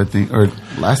himself, I think, or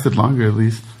lasted longer at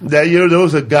least. That year, there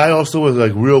was a guy also with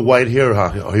like real white hair.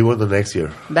 Huh? Oh, he won the next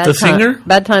year. The singer?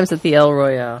 Bad Times at the El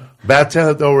Royale. Bad Times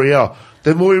at the Royale.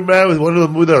 That movie, man, was one of the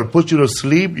movies that will put you to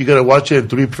sleep. You gotta watch it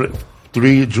in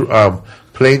three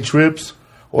plane trips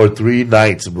or 3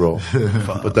 nights, bro.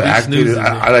 But the acting,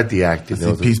 I like the acting.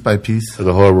 Piece by piece.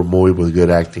 The horror movie was good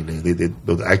acting.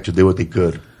 The actors did what they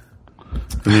could.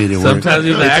 Sometimes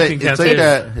even the acting can't say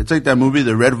it. It's like that movie,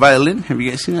 The Red Violin. Have you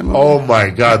guys seen that movie? Oh my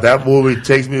god, that movie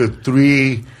takes me to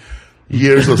 3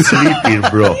 years of sleeping,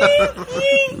 bro.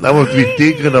 I must be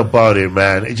thinking about it,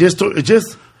 man. It just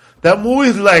that movie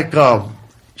is like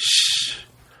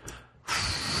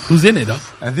Who's in it, though?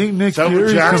 I think Nick Samuel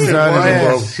Fury Jackson, comes out why of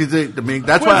it. Yes,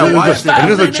 that's why I watched it. And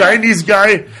there's a Chinese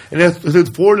guy, and it's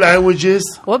 4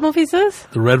 languages. What movie is this?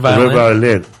 The Red The Violin. Red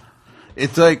Violin.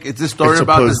 It's a story It's a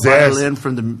about this possessed- violin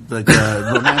from the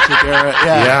romantic era.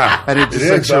 Yeah. And it just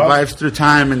It is, dog. survives through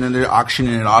time, and then they're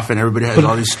auctioning it off, and everybody has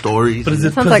all these stories. But is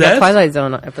it Sounds like a possessed? Twilight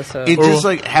Zone episode. It just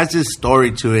like has this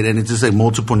story to it, and it's just like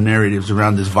multiple narratives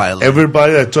around this violin.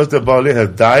 Everybody that touched the violin has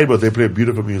died, but they play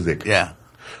beautiful music. Yeah.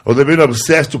 Or they've been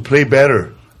obsessed to play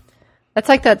better. That's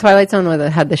like that Twilight Zone where they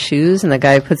had the shoes, and the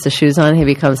guy puts the shoes on. He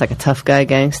becomes like a tough guy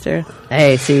gangster.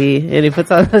 Hey, see, and he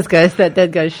puts on that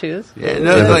dead guy's shoes. Yeah,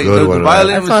 no, That's a like good the one, violin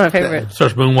That's was one of my favorites.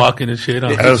 Starts moonwalking and shit.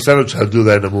 Adam Sandler tried to do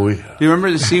that in the movie. Do you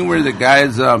remember the scene where the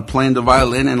guy's playing the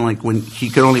violin, and like when he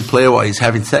could only play it while he's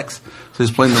having sex? So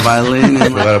he's playing the violin. I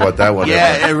And forgot about that one.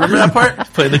 yeah, remember that part?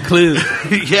 Play the clue.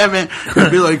 Yeah, man.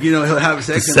 It'd be like, he'll have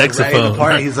sex and like, right in Saxophone. the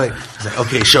part. He's like,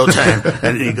 okay, showtime.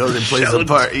 And then he goes and plays the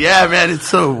part. Yeah, man, it's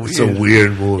so weird. It's a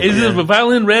weird movie. Is it a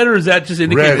violin red or is that just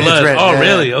indicate Red. blood? It's red, Oh, yeah.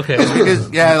 really? Okay. Because,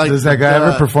 like Does that guy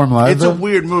ever perform live, It's though? a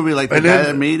weird movie. Like the And guy then-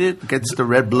 that made it gets the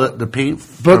red blood, the paint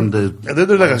But, from the. and then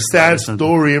there's like a sad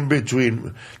story in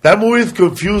between. That movie is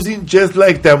confusing, just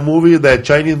like that movie, that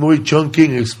Chinese movie,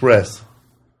 Chungking Express.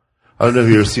 I don't know if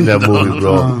you've ever seen that movie,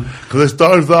 bro. Because it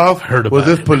starts off Heard about with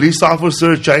this it. police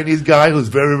officer, Chinese guy, who's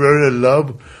very, very in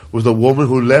love with a woman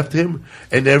who left him,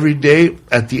 and every day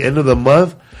at the end of the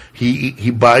month, he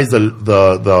buys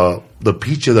the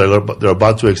peaches that they're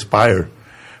about to expire,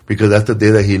 because that's the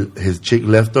day that his chick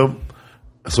left him.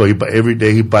 So every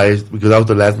day he buys, because that was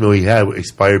the last meal he had,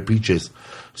 expired peaches.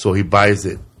 So he buys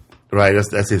it. Right,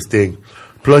 that's his thing.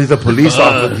 Plus, he's a police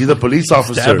officer. He's a police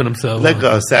officer. Stabbing himself. Like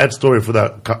a sad story for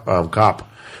that cop.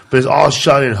 But it's all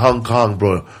shot in Hong Kong,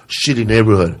 bro. Shitty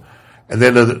neighborhood. And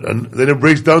then it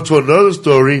breaks down to another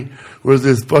story where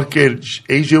this fucking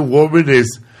Asian woman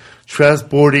is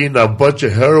transporting a bunch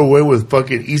of heroin with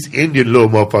fucking East Indian little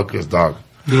motherfuckers, dog.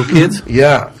 Little kids?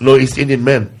 Yeah, no East Indian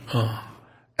men. Oh.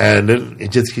 And then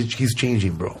it just keeps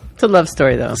changing, bro. It's a love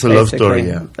story, though. It's a love story,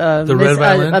 yeah. The Red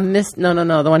Violin?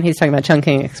 No. The one he's talking about,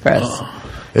 Chungking Express.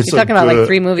 It's He's talking about like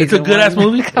 3 movies. It's a in good-ass one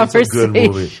movie? It's a good movie.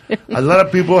 conversation. A lot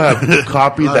of people have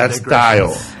copied that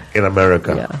style in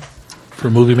America. Yeah. For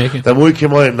movie making? That movie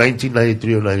came out in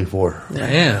 1993 or 94.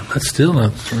 Damn, that's still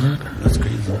not. That's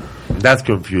crazy. That's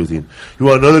confusing. You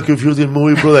want another confusing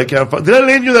movie, bro? That I can't find. Did I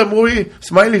lend you that movie,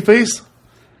 Smiley Face?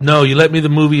 No, you let me the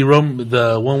movie,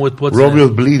 the one with what's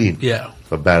Romeo's Bleeding. Yeah.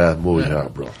 It's a badass movie, yeah,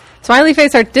 bro. Smiley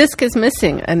Face, our disc is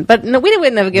missing. But no, we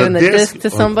wouldn't have given the disc to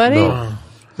somebody. No.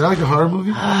 Is that like a horror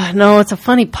movie? No, it's a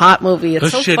funny pot movie. It's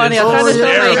This so shit funny. is I'm trying to show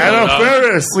hilarious. my Anna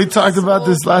Faris. We talked about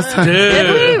this last time. Dude, Did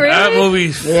we really? that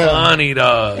movie's funny,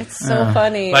 dog. It's so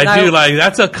funny. Like, And dude, like,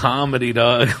 that's a comedy,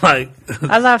 dog. Like,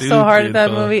 I laugh so hard at stupid, that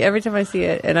dog. movie every time I see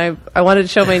it. And I wanted to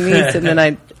show my niece, and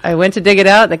then I went to dig it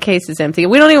out, and the case is empty.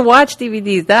 We don't even watch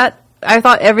DVDs. I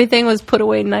thought everything was put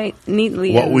away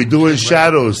neatly. What We Do in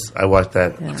Shadows. I watched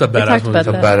that. It's a We badass talked movie. about It's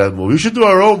a that. badass movie. We should do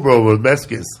our own, bro, with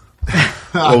Mexicans.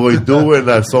 What We Do in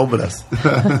Sombras.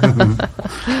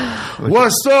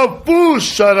 What's up, boo?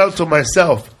 Shout out to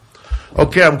myself.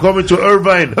 Okay, I'm coming to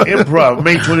Irvine Improv,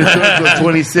 May 23rd to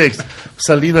 26th.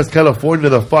 Salinas, California,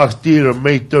 the Fox Theater,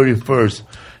 May 31st.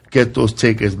 Get those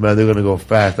tickets, man. They're going to go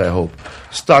fast, I hope.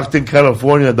 Stockton,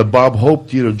 California, the Bob Hope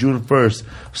Theater, June 1st.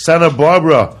 Santa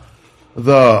Barbara,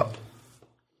 the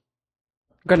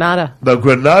Granada.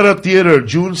 Granada Theater,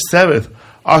 June 7th.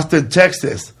 Austin,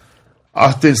 Texas.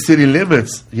 Austin City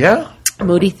Limits. Yeah?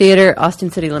 Moody Theater,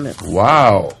 Austin City Limits.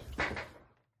 Wow.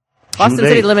 Austin June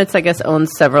City 8th. Limits, I guess,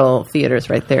 owns several theaters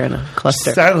right there in a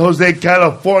cluster. San Jose,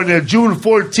 California, June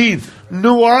 14th.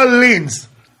 New Orleans,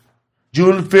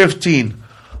 June 15th.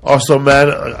 Also, man,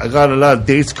 I got a lot of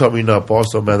dates coming up.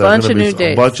 Also, man, Bunch of new a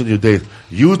dates. bunch of new dates.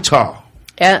 Utah.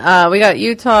 And we got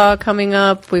Utah coming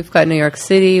up. We've got New York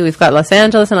City. We've got Los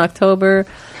Angeles in October.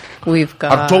 We've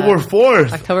got October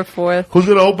 4th. October 4th. Who's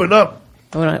going to open up?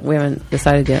 We haven't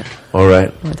decided yet. All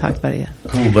right. We haven't talked about it yet.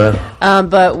 Cool, man.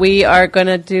 But we are going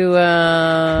to do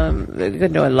we're going to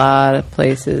do a lot of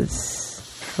places.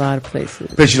 A lot of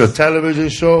places. Pitching a television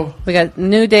show. We got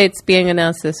new dates being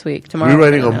announced this week. Tomorrow.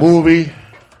 Rewriting a movie.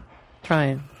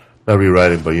 Trying. Not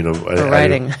rewriting, but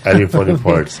writing. adding funny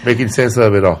parts. Making sense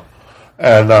of it all.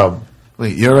 And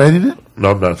Wait, you're writing it?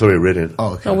 no, I'm not. It's already written.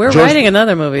 Oh, okay. No, we're George- writing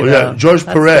another movie. Oh, though. yeah, George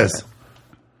That's Perez. different.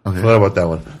 Okay. Forgot about that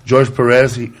one. George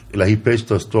Perez, he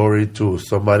pitched a story to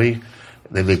somebody, and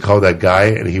then they called that guy,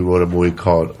 and he wrote a movie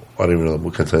called, I don't even know,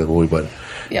 we can't say the movie, but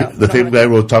Yeah, the same guy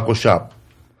wrote Taco Shop.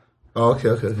 Oh,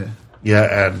 okay.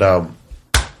 Yeah, and I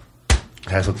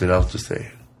have something else to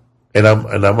say. And I'm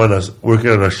working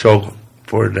on a show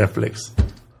for Netflix.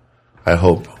 I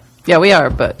hope. Yeah, we are,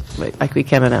 but we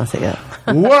can't announce it yet.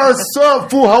 What's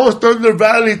up, fool? How was Thunder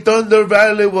Valley? Thunder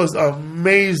Valley was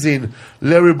amazing.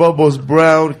 Larry Bubbles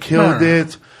Brown killed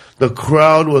it. The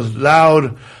crowd was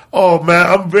loud. Oh, man,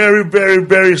 I'm very, very,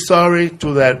 very sorry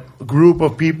to that group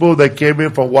of people that came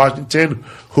in from Washington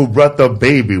who brought the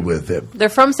baby with them. They're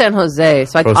from San Jose,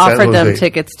 so I From San offered them Jose.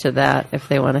 tickets to that if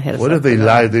they want to hit us What up if they for that.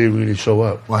 lied? They didn't really show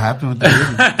up. What happened with the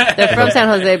baby? They're from San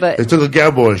Jose, They but took a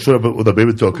gamble and showed up with a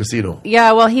baby to a casino.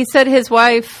 yeah, well, he said his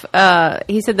wife,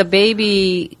 he said the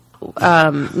baby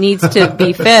needs to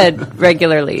be fed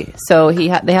regularly, so they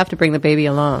have to bring the baby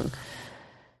along.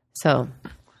 So,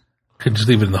 Could just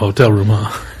leave it in the hotel room,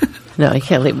 huh? no, you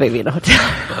can't leave baby in a hotel.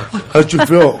 How'd you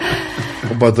feel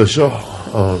about the show?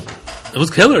 It was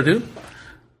killer, dude.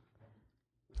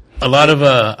 A lot of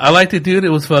I liked it, dude. It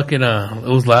was fucking it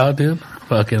was loud, dude.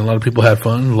 Fucking a lot of people had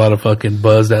fun. A lot of fucking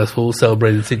buzzed ass fools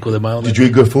celebrated Cinco de Mayo. Did you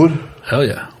eat good food? Hell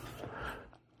yeah.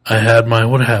 I had my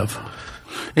what I have.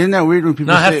 Isn't that weird when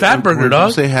people No, I had say Fat Burger, when dog.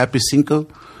 people say Happy Cinco?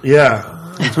 Yeah.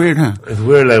 It's weird, huh? It's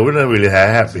weird. Like, we're not really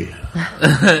that happy.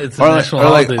 It's a Or like, national or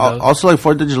like holiday, dog. also like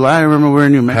 4th of July. I remember we were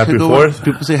in New Mexico. Happy 4th?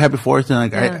 People say Happy 4th, and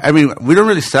like Yeah. I mean, we don't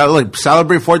really celebrate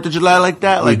 4th of July like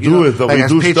that. Like We do it, though. like We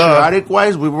as do stuff. patriotic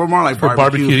wise, we were more like For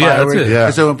barbecue, yeah, that's fireworks. it. Yeah.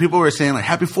 And so when people were saying like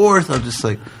Happy 4th, I was just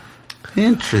like,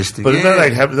 interesting. But it's Yeah.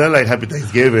 not like Happy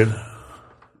Thanksgiving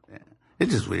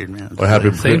It's just weird, man. or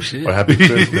Happy Same shit. or Happy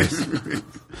Christmas.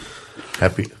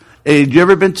 Happy. Hey, you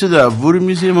ever been to the Voodoo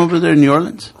Museum over there in New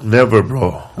Orleans? Never,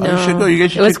 bro. Oh, you should go. You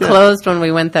guys should It was check it out. closed when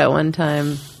we went that one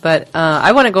time, but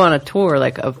I want to go on a tour,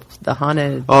 like of the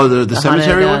haunted. Oh, the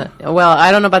cemetery haunted, well,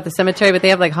 I don't know about the cemetery, but they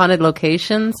have like haunted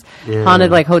locations, haunted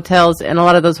like hotels, and a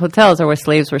lot of those hotels are where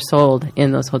slaves were sold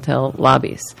in those hotel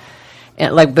lobbies,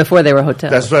 and like before they were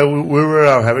hotels. That's why we were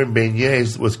having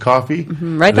beignets with coffee.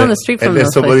 Right down the street from and then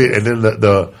those somebody, places. and then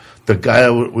the guy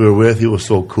that we were with, he was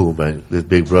so cool, man. This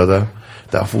big brother,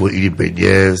 that fool would eat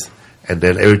beignets, and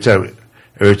then every time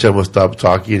we'll stop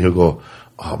talking, he'll go,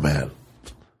 "Oh man,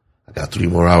 I got 3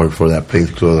 more hours before that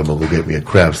place closes. I'm gonna go get me a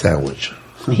crab sandwich,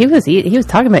 He was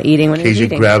talking about eating when he was Cajun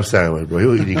eating. crab sandwich, bro. He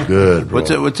was eating good, bro.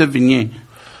 What's a vignette?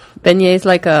 Beignets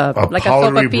like a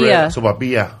powdery bread,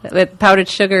 sopapilla sopapilla. with powdered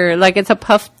sugar. Like it's a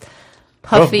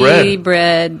puffy bread.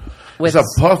 bread with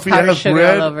It's a puffy powdered ass sugar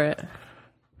bread. all over it.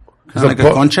 Kinda like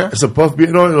a concha? It's a puff beer.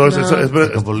 No, it's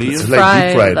bolillo? it's like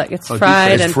deep fried. Like it's Oh, deep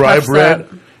fried It's and fried puffs bread, up.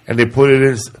 and they put it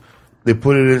in. They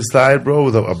put it inside, bro,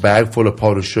 with a bag full of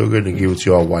powdered sugar, and they give it to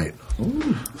you all white.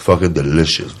 Fucking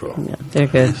delicious, bro. Yeah, they're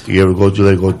good. You ever go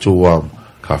to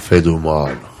Café du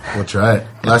Monde? We'll try it.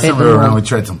 Last time we were around, we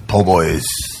tried some po' boys.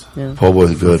 Po' boy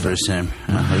is good. First time.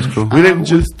 Yeah, that was cool. We didn't.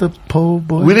 Just a po'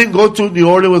 boy. We didn't go to New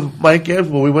Orleans with Mike Epps,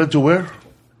 but we went to where?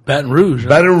 Baton Rouge. Huh?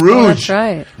 Baton Rouge. Oh, that's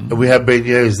right. And we had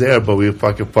beignets there, but we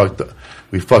fucking fucked up.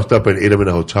 We fucked up and ate them in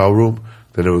a hotel room.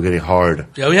 Then they were getting hard.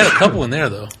 Yeah, we had a couple in there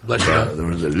though. Bless you. They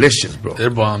were delicious, bro. They're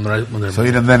bomb right when they're So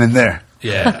eat them then and there.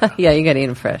 yeah. Yeah, you got to eat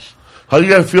them fresh. How do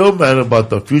you guys feel, man, about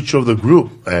the future of the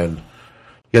group? And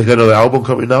you guys got another album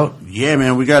coming out? Yeah,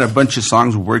 man, we got a bunch of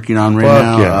songs we're working on right Fuck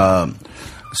now. yeah.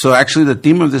 So actually, the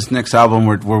theme of this next album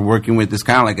we're working with is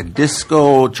kind of like a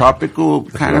disco, tropical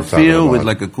kind what of I'm talking feel with about.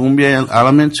 like a cumbia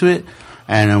element to it.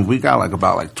 And we got like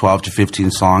about 12 to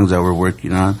 15 songs that we're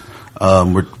working on.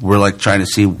 We're like trying to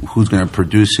see who's going to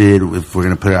produce it, if we're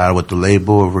going to put it out with the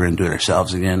label, or if we're going to do it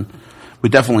ourselves again. We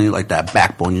definitely like that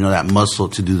backbone, that muscle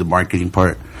to do the marketing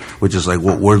part, which is like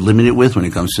what we're limited with when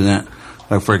it comes to that.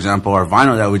 Like, for example, our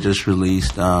vinyl that we just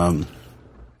released, that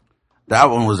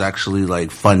one was actually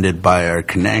like funded by our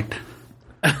Connect.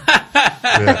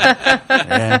 Yeah.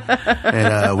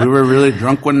 And we were really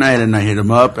drunk one night, and I hit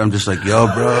him up. I'm just like, "Yo,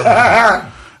 bro."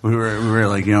 We were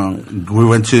like, we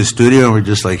went to the studio, and we're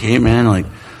just like, "Hey, man, like,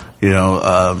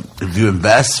 if you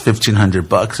invest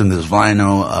 $1,500 in this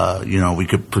vinyl, we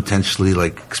could potentially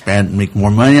like expand, make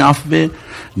more money off of it.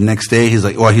 Next day he's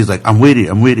like, I'm with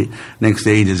it. Next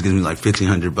day he just gives me like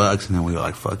 $1,500, and then we go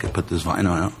like, fuck it, put this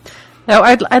vinyl out. Now,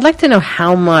 I'd like to know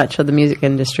how much of the music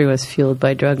industry was fueled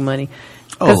by drug money.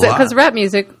 Because rap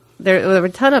music, there were a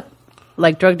ton of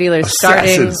like drug dealers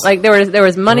starting. Like there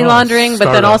was money laundering,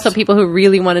 but then also people who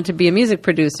really wanted to be a music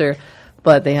producer,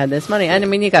 but they had this money. And I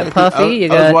mean, you got Puffy.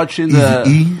 I was watching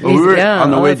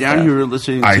on the way down. You were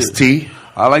listening to Ice-T.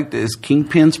 I like this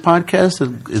Kingpin's podcast.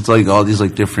 It's like all these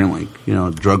like different like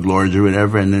drug lords or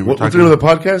whatever. And then what's the name of the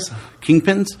podcast?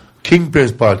 Kingpin's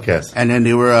podcast. And then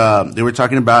they were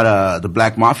talking about the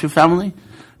Black Mafia family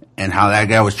and how that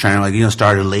guy was trying to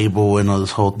start a label and all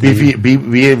this whole thing.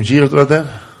 BMG or something like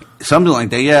that. Something like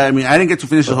that. Yeah, I mean, I didn't get to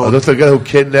finish the whole. That's the guy who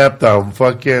kidnapped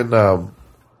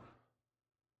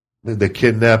they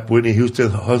kidnapped Whitney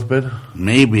Houston's husband.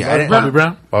 Maybe Bobby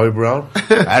Brown. I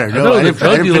don't know. I didn't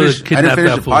finish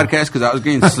the podcast because I was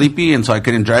getting sleepy and so I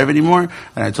couldn't drive anymore.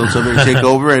 And I told somebody to take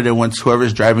over. And then once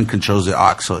whoever's driving controls the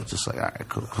aux, so it's just like, all right,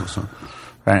 cool. So,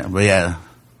 right, but yeah,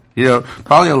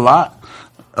 probably a lot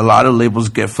of labels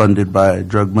get funded by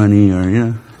drug money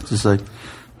or it's just like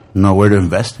know where to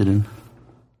invest it in.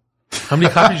 How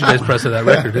many copies you guys press of that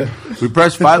record, dude? We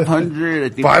pressed 500. I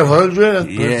think 500?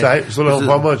 Yeah. Tight. So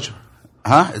how much?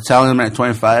 It's selling them at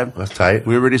 25. That's tight.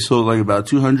 We already sold like about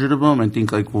 200 of them. I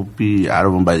think like we'll be out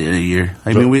of them by the end of the year.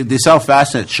 I mean, they sell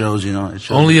fast at shows, At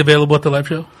shows. Only available at the live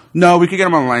show? No, we could get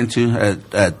them online too at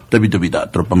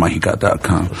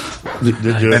www.tropamagica.com.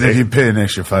 And if you pay an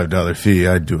extra $5 fee,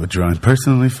 I'd do a drawing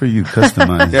personally for you,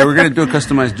 customized. Yeah, we're going to do a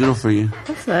customized doodle for you.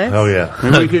 That's nice. Oh, yeah.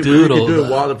 Maybe we could do it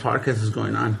while the podcast is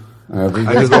going on. I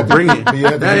just go bring it. You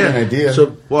have an idea.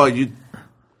 So, you...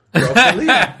 let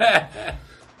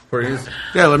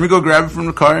me go grab it from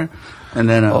the car, and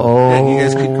then you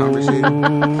guys keep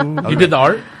conversating. You did the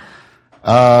art?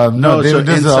 No, David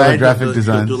does all the graphic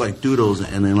designs. Do like doodles,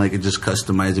 and then like it just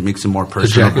customizes. It makes it more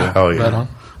personal. Oh yeah. Right on.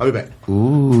 I'll be back.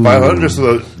 Ooh. 500,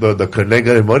 so the connect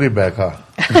got his money back, huh?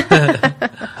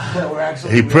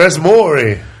 He pressed more,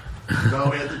 eh? No,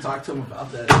 we have to talk to him about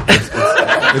that.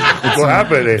 What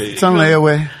happened? It's on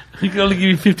layaway. He can only give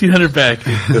you $1,500 back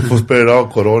They for spend all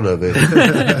Corona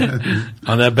then.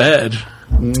 on that badge.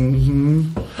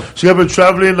 Mm-hmm. So you have been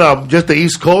traveling just the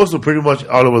East Coast or pretty much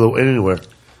all over anywhere?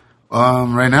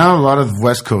 Right now, a lot of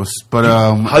West Coast. But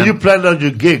how do you plan out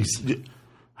your gigs?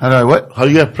 How do I what? How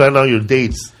do you have planned out your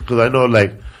dates? Because I know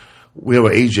like we have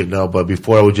an agent now, but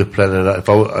before I would just plan it out.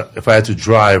 If I had to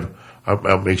drive,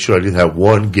 I'll make sure I didn't have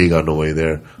one gig on the way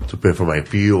there to pay for my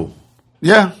fuel.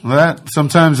 Yeah,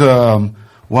 sometimes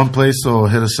one place will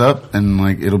hit us up and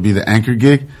like it'll be the anchor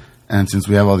gig, and since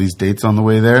we have all these dates on the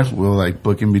way there, we'll like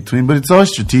book in between. But it's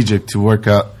always strategic to work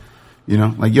out,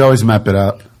 like you always map it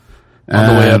out. On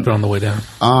the way up and on the way down.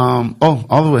 All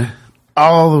the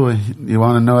way. You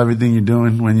want to know everything you're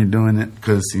doing when you're doing it,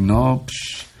 because you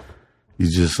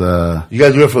just You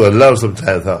guys do it for the love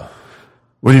sometimes, huh?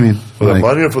 What do you mean? For the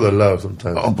money or for the love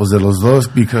sometimes? Oh, pues de los dos,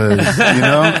 because,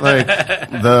 like,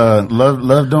 the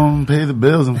love don't pay the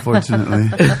bills, unfortunately.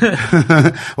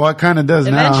 Well, it kind of does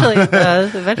Eventually now. it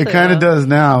does. It kind of does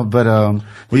now, but,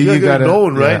 you got it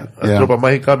known, right? Yeah. Tropa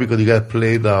Magica, because you guys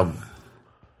played, With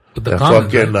the that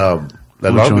comments, fucking, the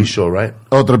Which Long one? Beach show, right?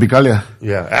 Oh, Tropicalia.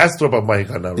 Yeah. That's Tropa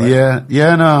Magica now, right?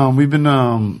 Yeah, and, we've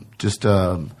been, just,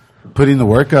 putting the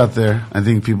work out there. I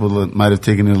think people might have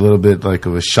taken it a little bit like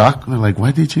of a shock. They're like,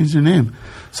 why'd they change their name?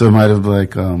 So it might have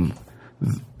like,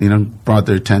 brought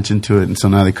their attention to it. And so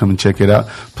now they come and check it out.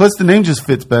 Plus the name just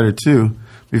fits better too.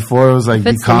 Before it was like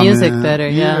fits the music better,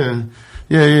 yeah.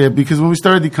 Yeah. Because when we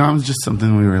started the it's just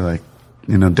something we were like,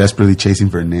 desperately chasing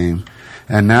for a name.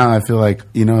 And now I feel like,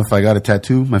 if I got a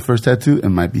tattoo, my first tattoo, it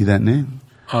might be that name.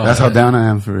 Oh, that's how down I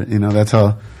am for it. That's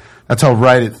how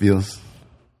right it feels.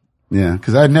 Yeah,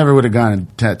 because I never would have gotten a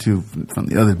tattoo from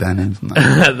the other band names.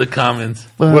 the comments.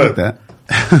 Well, like that.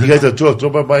 You got a tattoo of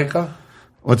Tropa Magica?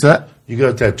 What's that? You got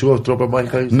a tattoo of Tropa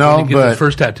Magica? No, When you get the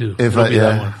first tattoo. If It'll be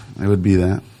that one. it would be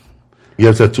that. You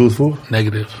have tattoos, fool?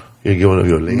 Negative. You get one of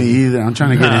your Me ladies. either. I'm trying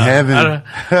to get in heaven.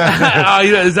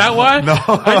 Is that why? No,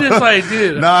 I just like,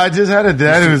 dude. No, I just had a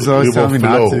dad who was always You telling me both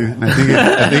not flow. to.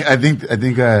 And I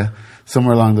think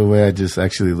somewhere along the way I just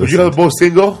actually But you listened. guys both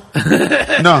single?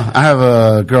 No, I have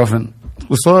a girlfriend.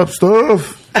 What's up,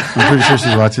 stuff? I'm pretty sure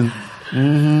she's watching.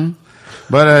 Mm-hmm.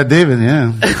 But David,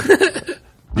 yeah.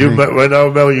 Right now,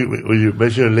 man, when you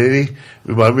mention a lady,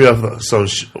 remind me of some.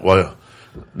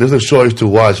 There's a show I used to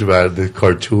watch, man. The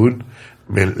cartoon.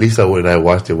 I mean, at least when I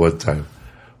watched it one time.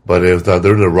 but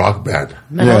they're in a rock band.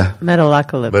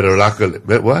 Metalocalypse.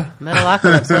 What?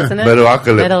 Metalocalypse, wasn't it?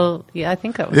 Metalocalypse. Yeah, I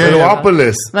think it was.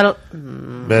 Metalopolis.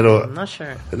 I'm not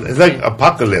sure. It's like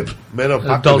Apocalypse.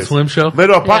 Metalopolis. Adult Swim show?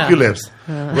 Metalopocalypse.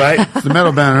 Right? It's the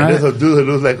metal band, And right? there's a dude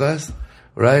who looks like us.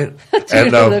 Right? Dude,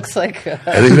 and it looks like... and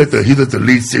he's like the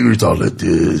lead singer. He's all like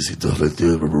this. He talks like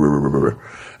this.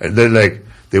 And then, like,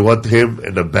 they want him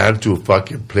and the band to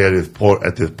fucking play at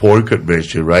this porn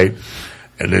convention, right?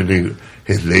 And then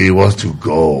his lady wants to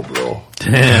go, bro.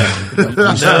 Damn.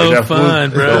 No fun,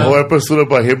 bro. The whole episode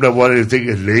about him not wanting to take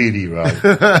his lady, right?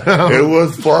 It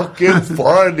was fucking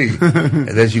funny. And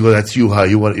then she goes, "That's you, huh?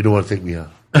 You don't want to take me, huh?"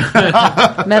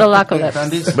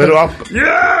 Metalocalypse.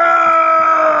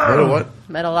 Metal what?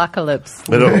 Metalocalypse.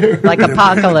 Metal. Like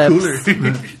apocalypse.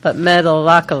 But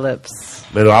metalocalypse.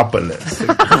 Metalopolis.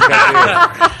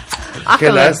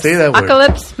 Can I say that word?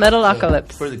 Apocalypse,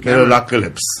 metalocalypse.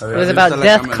 Metalocalypse. It was about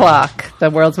Death Clock, the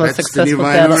world's most That's the successful new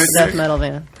vinyl right death there. metal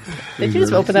band. Did you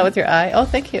just open that with your eye? Oh,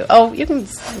 thank you. Oh, you can...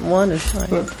 One is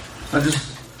fine.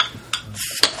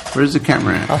 Where's the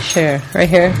camera at? I'll share. Right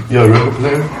here. Yo, record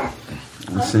player?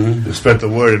 Let's see. You spread the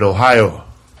word in Ohio.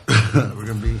 We're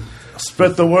gonna be.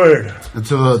 Spread the word. It's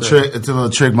a little trick. It's a little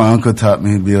trick my uncle taught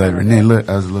me. He'd be like, Renee, look,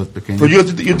 I was a little pequeño. So you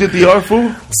did the art,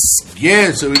 fool?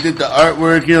 Yeah, so we did the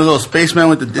artwork, little spaceman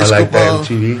with the I disco like that ball. on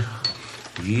TV.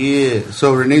 Yeah,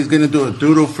 so Renee's gonna do a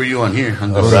doodle for you on here.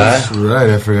 On the That's right.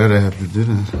 I forgot I have to do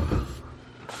that.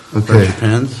 Okay.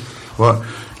 pens. Well,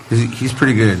 he's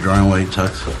pretty good at drawing white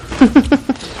tux.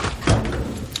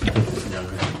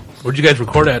 Where'd you guys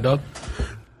record at, dog?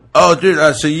 Oh,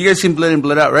 dude, so you guys seen Blood In,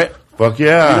 Blood Out, right? Fuck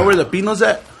yeah. You know where the Pino's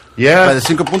at? By Yeah. the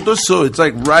Cinco Puntos, so it's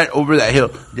like right over that hill.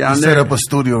 Down He there. set up a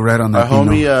studio right on Our that.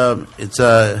 Pino.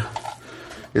 homie,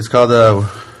 it's called,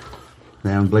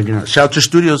 I'm blanking out. Shelter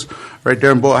Studios, right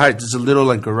there in Boa Heights. It's a little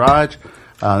like garage.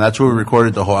 That's where we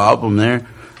recorded the whole album there.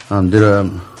 What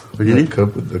do you need?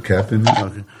 Cup with the cap in it.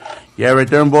 Okay. Yeah, right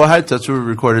there in Boa Heights. That's where we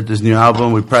recorded this new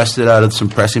album. We pressed it out of some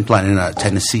pressing plant in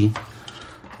Tennessee.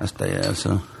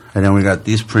 So, and then we got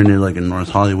these printed like in North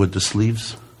Hollywood, the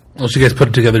sleeves. Oh, so you guys put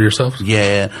it together yourselves?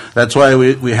 Yeah, that's why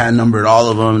we hand numbered all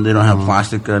of them. They don't have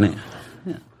plastic on it.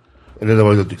 And then there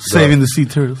was Saving the sea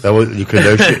turtles. that was your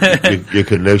connection. your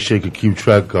connection could keep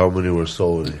track of how many were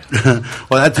sold. Well,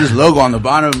 that's his logo on the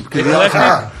bottom.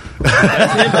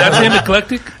 That's him,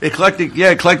 Eclectic?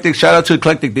 Eclectic. Shout out to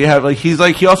Eclectic. They have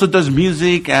he also does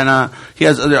music and he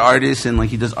has other artists and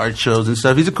he does art shows and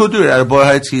stuff. He's a cool dude. Out of Boy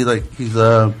Heights, he's Is he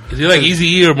like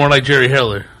Eazy-E or more like Jerry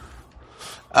Heller?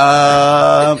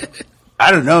 I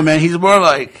don't know, man. He's more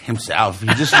like himself. He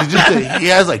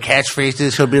has like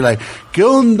catchphrases. He'll be like "¿Qué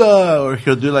onda?" or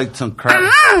he'll do like some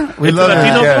crap. We love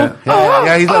Latino it.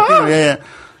 Yeah, he's Latino. Yeah.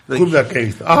 Like, Cumbia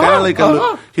case. kinda like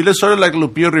he looks sort of like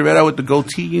Lupillo Rivera with the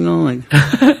goatee, you know, like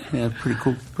yeah, pretty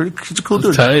cool. He's a cool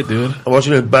dude. Tight, dude. I'm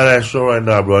watching this badass show right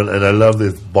now, bro, and I love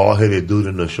this bald-headed dude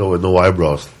in the show with no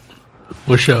eyebrows.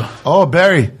 What show? Oh,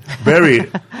 Barry. Barry.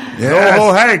 No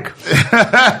whole Hank.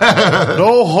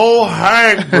 No whole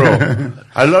Hank, bro.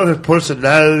 I love his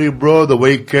personality, bro, the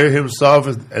way he carries himself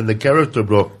and the character,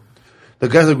 bro. The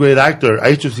guy's a great actor. I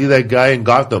used to see that guy in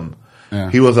Gotham. Yeah.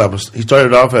 He was he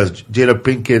started off as Jada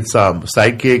Pinkett's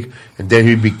sidekick, and then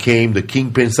he became the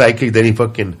Kingpin sidekick. Then he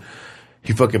fucking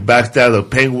backstabbed the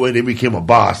Penguin. He became a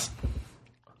boss.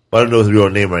 I don't know his real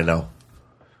name right now,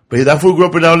 but that fool grew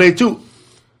up in L.A. too.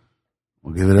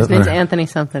 We'll give it His up. name's there. Anthony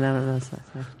something. I don't know.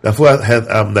 That fool had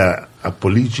the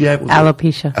apologia.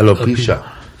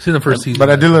 Alopecia. Seen the first season. But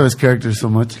I do love his character so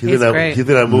much. He did great.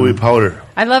 that movie Powder.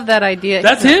 I love that idea.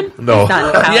 That's him? No. He's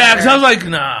not Powder. Yeah, because I was like,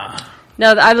 nah.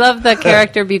 No, I love the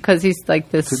character because he's like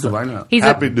this. He's the vinyl.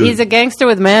 Happy dude. He's a gangster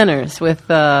with manners, with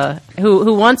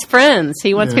who wants friends.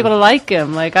 He wants people to like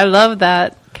him. Like I love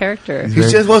that character. He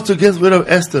just wants to get rid of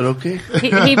Esther, okay? He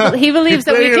believes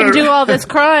that we playing can her- do all this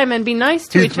crime and be nice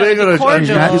to He's each other, playing be on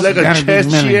cordial. he's like a Gotta be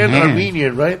Chechen man.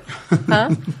 Armenian, right?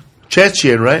 Huh?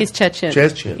 Chechen, right? He's Chechen.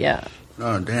 Chechen. Yeah.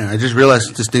 Oh damn! I just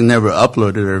realized this thing never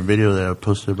uploaded our video that I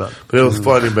posted about. But it was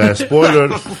funny, man. Spoiler.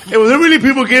 It was really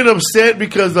people getting upset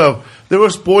because they were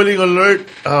spoiling alert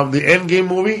the Endgame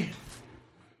movie.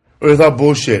 Or is that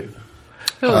bullshit?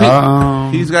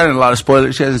 He's gotten a lot of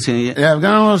spoilers. She hasn't seen it yet. Yeah, I've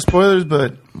got a lot of spoilers,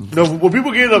 but No, were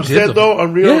people getting upset though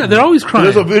on real? Yeah, they're always crying.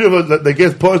 There's a video that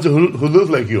gets punched who looks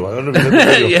like you. I don't know if you know the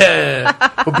video. Yeah.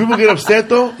 But people get upset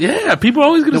though. Yeah, people are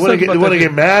always going They to want say to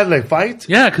get mad, like fight.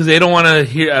 Yeah, because they don't want to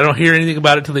hear. I don't hear anything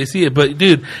about it till they see it. But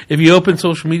dude, if you open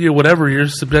social media or whatever, you're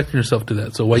subjecting yourself to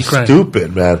that. So why you crying?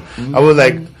 Stupid, man. I was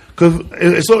like, because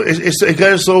it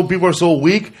got so people are so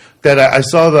weak that I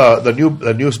saw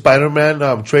the new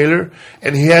Spider-Man trailer,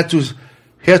 and he had to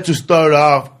he has to start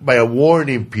off by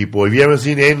warning people. If you haven't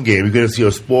seen Endgame, you're going to see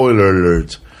a spoiler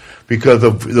alert. Because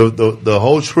the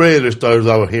whole trailer starts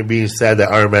out with him being sad that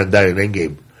Iron Man died in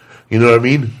Endgame. You know what I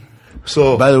mean?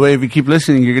 So, by the way, if you keep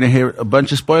listening, you're going to hear a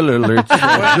bunch of spoiler alerts.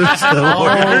 I'm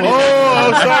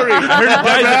sorry. I heard it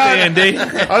died at the end, Dave.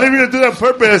 I didn't mean to do that on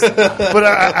purpose. But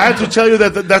I had to tell you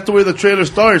that's the way the trailer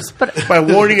starts. By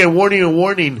warning and warning and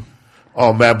warning.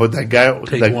 Oh, man, but that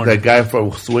guy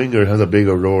from Swinger has a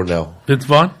bigger role now. Vince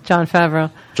Vaughn? John Favreau.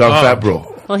 John Favreau.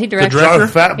 Well, he directs John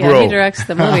Favreau. Yeah, he directs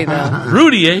the movie, though.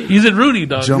 Rudy, eh? He's in Rudy,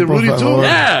 dog. He's in Rudy, too?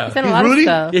 Yeah. He's in a lot Rudy? of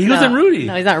stuff. Yeah, he was in Rudy.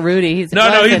 No, he's not Rudy. He's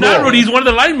he's not Rudy. He's one of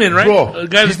the linemen, right? Bro,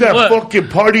 he's that fucking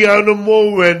party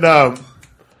animal when...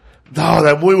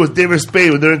 that movie was David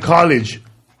Spade when they're in college.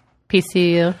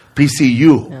 PCU.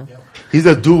 PCU. Yeah. He's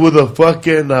a dude with a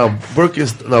fucking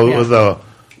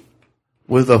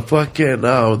with a fucking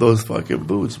those fucking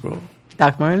boots, bro.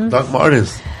 Doc Martens. Doc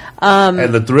Martens.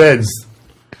 And the dreads.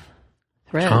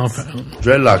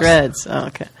 Dreadlocks. Dreads. Oh,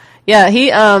 okay. Yeah,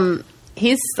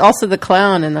 he's also the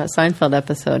clown in that Seinfeld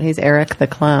episode. He's Eric the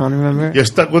Clown, remember? You're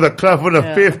stuck with a clown from the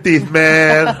 50s,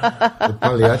 man. The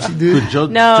Pagliacci dude? He's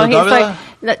like...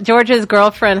 George's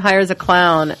girlfriend hires a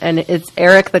clown, and it's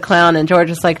Eric the Clown, and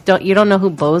George is like, you don't know who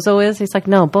Bozo is? He's like,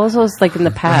 no, Bozo's like in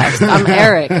the past. I'm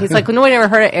Eric. He's like, nobody ever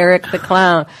heard of Eric the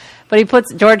Clown. But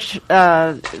George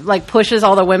pushes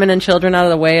all the women and children out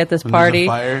of the way at this party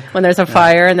when there's a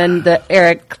fire, and then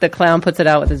Eric the Clown puts it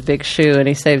out with his big shoe, and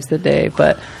he saves the day.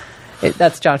 But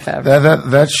that's John Favreau.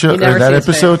 That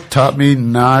episode taught me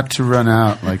not to run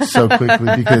out so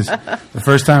quickly because the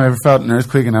first time I ever felt an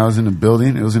earthquake and I was in a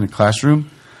building, it was in a classroom.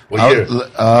 What year?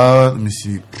 Let me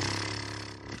see.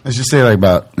 Let's just say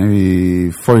about maybe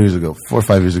 4 or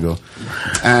 5 years ago.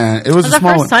 And it was a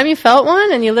small one. Was the first time you felt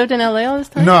one and you lived in LA all this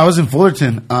time? No, I was in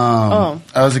Fullerton. I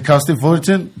was at Cal State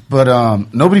Fullerton, but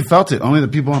nobody felt it. Only the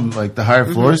people on the higher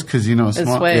floors because, it's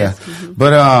small. Yeah. Mm-hmm.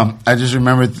 But I just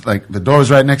remembered the door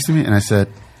was right next to me and I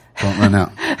said, don't run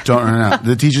out. Don't run out.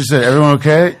 The teacher said, everyone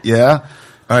okay? Yeah.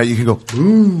 All right, you can go.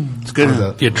 Boom. It's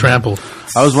good. Get trampled.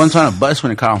 I was once on a bus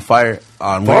when it caught on fire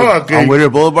on Whittier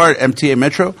Boulevard, MTA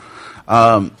Metro.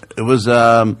 It was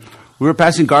we were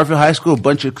passing Garfield High School. A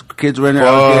bunch of kids were in there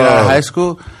out of high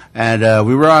school, and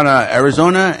we were on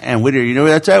Arizona and Whittier. You know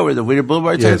where that's at? Where the Whittier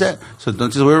Boulevard is at? So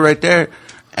we were right there,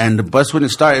 and the bus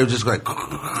wouldn't start. It was just like,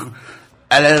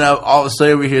 and then all of a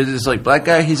sudden we hear this black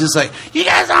guy. He's just like, "You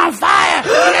guys on fire!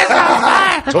 You guys on fire!"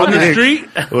 On the street?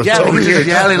 Yeah, he was just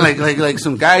yelling like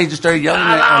some guy. He just started yelling,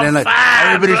 and then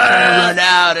everybody's trying to run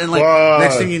out, and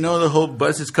next thing you know, the whole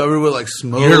bus is covered with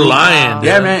smoke. You're lying.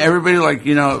 Yeah, man. Everybody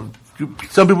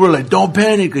some people were like, "Don't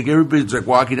panic!" Everybody's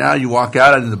walking out. You walk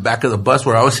out, and in the back of the bus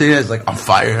where I was sitting, it's on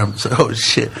fire. I'm so, oh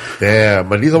shit. Damn,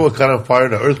 my niece almost caught on fire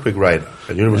in an earthquake ride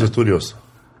at Universal Studios.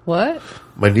 What?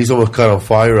 My niece almost caught on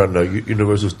fire on the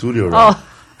Universal Studio ride.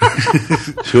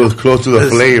 Oh. She was close to the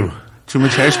flame. Too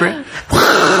much hairspray?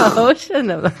 Oh, shouldn't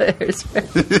have hairspray.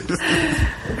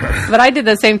 But I did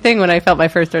the same thing when I felt my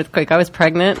first earthquake. I was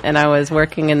pregnant, and I was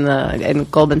working in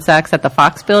Goldman Sachs at the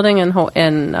Fox building in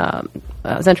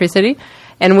Century City.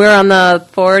 And we were on the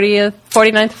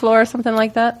 49th floor or something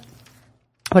like that.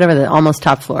 Whatever the almost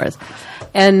top floor is.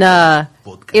 And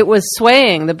it was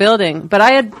swaying, the building. But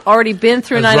I had already been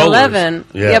through 9/11.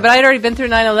 Yeah, but I had already been through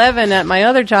 9/11 at my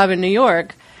other job in New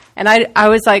York. And I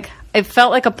was like, it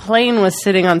felt like a plane was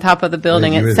sitting on top of the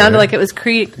building. It sounded like it was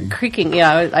creaking.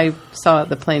 Yeah, I saw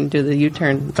the plane do the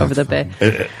U-turn over the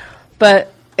bay.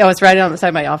 But I was right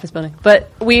outside my office building. But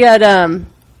we had,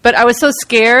 but I was so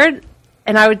scared,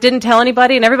 and I didn't tell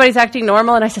anybody, and everybody's acting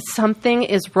normal. And I said, something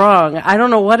is wrong. I don't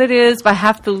know what it is, but I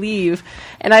have to leave.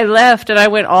 And I left, and I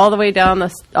went all the way down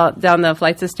the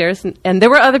flights of stairs, and there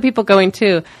were other people going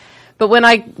too. But when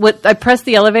I pressed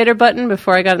the elevator button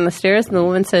before I got on the stairs, and the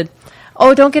woman said,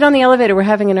 "Oh, don't get on the elevator. We're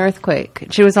having an earthquake."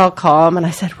 And she was all calm, and I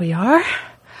said, "We are?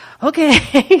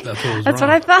 Okay." That's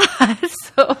what I thought.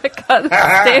 So I got on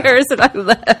the stairs, and I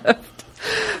left.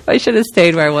 I should have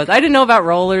stayed where I was. I didn't know about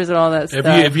rollers and all that stuff.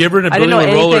 If you're ever in a building with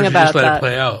rollers, you just let it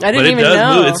play out. I didn't even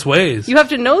know. Move, it sways. You have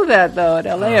to know that, though, in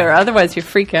L.A., or otherwise you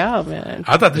freak out, man.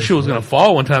 I thought the shit was going to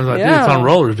fall one time. I was like, dude, it's on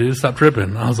rollers, dude. Stop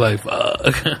tripping. I was like,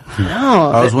 fuck.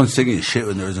 No. I was once taking shit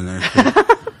when there was an earthquake.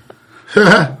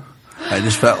 I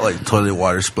just felt like toilet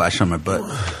water splash on my butt.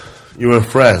 You were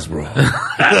fresh, bro.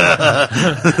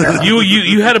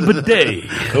 you had a bidet.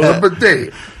 It was a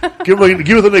bidet. Give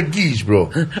us a gauge, bro.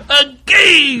 A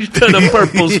gauge to the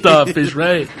purple starfish,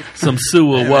 right? Some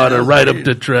sewer water right up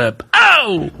the trap.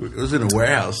 Ow! It was in a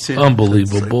warehouse, too.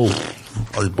 Unbelievable.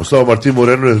 What's up, Martin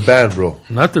Moreno and his band, bro?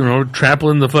 Nothing. We're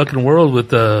trampling the fucking world with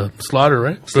Slaughter,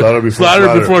 right? Slaughter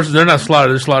before They're not Slaughter.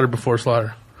 They're Slaughter before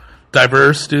Slaughter.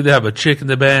 Diverse, dude. They have a chick in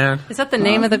the band. Is that the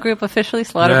name of the group officially?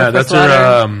 Slaughter Yeah, before that's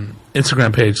Slaughter? their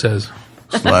Instagram page says.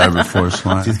 Slaughter before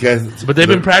Slaughter. These guys, But they've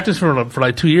been practicing for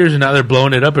like 2 years, and now they're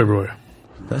blowing it up everywhere.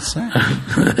 That's sad.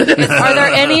 Are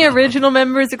there any original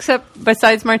members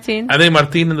besides Martin? I think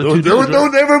Martin and the there two were dudes, no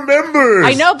right? never members.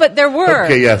 I know, but there were.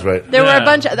 Okay, yes, right. There were Yeah, a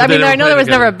bunch. I but they mean, I never know there was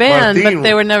played never a band, Martin- but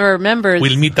they were never members.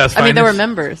 Wilmita's I mean, they were finest.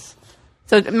 members.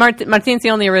 So Martin's the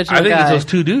only original I think guy. it's those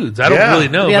two dudes. I don't Yeah. really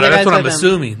know, The but other that's guys what I'm with them.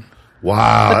 assuming.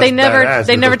 Wow. But they that's never, badass.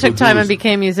 they never Those took time and dudes.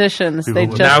 became musicians. They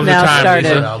People- just Now's the now time,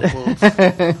 started.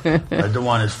 I don't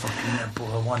want his fucking nipple.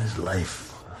 I want his life.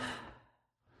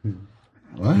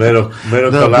 Metal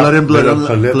The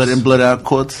blood in, blood out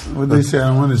quotes. What they say?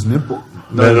 I want his nipple.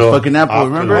 Metal fucking apple,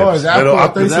 remember? Oh, his apple. I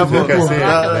thought you said Metal nipple.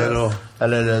 Metal.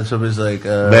 And then somebody's like,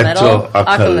 Metal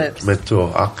apocalypse. Metal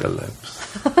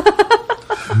apocalypse.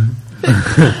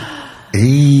 Hey,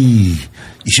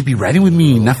 you should be riding with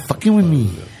me, not fucking with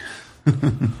me.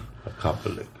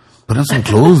 Apocalypse. Put on some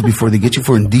clothes before they get you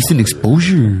for indecent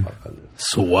exposure.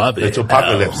 Suave. Metal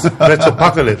apocalypse. Metal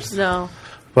apocalypse. No.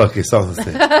 Fuck, it sounds the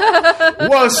same.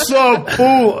 What's up,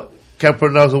 fool? Can't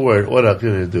pronounce a word. What else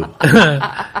can you do?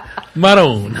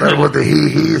 Maroon. With the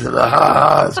hee-hees and the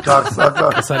ha-has,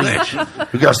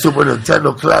 cocksucker. We got Super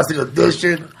Nintendo Classic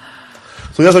Edition.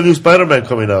 So there's a new Spider-Man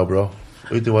coming out, bro. What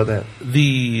do you think about that?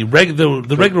 The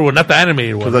regular one, not the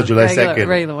animated Comes one. out July 2nd.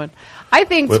 Regular one. I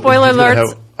think He's spoiler gonna alerts.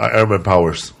 have Iron Man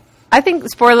powers. I think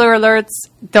spoiler alerts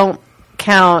don't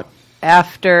count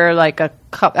after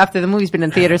after the movie's been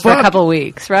in theaters for a Fuck. couple of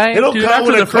weeks, right? They don't Dude, count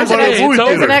after when the it comes first out of day, the movie it's over.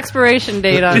 There's an theater. expiration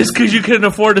date on it. Just because you couldn't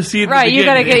afford to see it. Right, you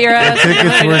got to get your ass.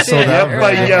 Tickets were sold out.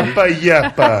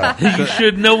 Yappa. You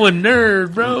should know a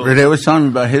nerd, bro. Renee was telling me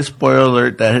about his spoiler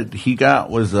alert that he got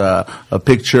was a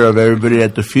picture of everybody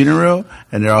at the funeral,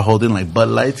 and they're all holding like Bud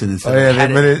Lights, and it Oh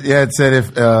said, yeah, it said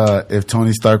if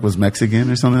Tony Stark was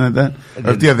Mexican or something like that,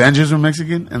 or if the Avengers were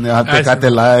Mexican, and they have I got see. the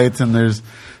lights, and there's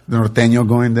the norteño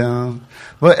going down.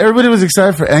 But everybody was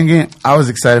excited for Endgame. I was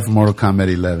excited for Mortal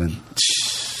Kombat 11.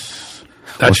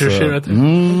 That's your What's shit up? right there.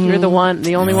 You're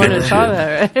the only one who saw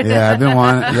that, right? Yeah, I've been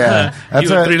wanting. Yeah, that's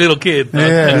You were what. 3 little kids.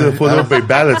 Yeah. Give the full of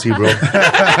babality, bro.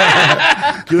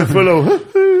 Give the full of...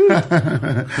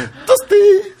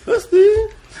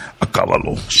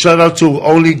 Shout out to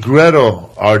Only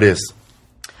Gretel artist.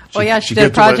 Oh yeah, she did a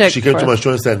came to my- project. She came for to my us.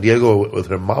 show in San Diego with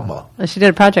her mama. She did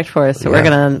a project for us, so we're Yeah.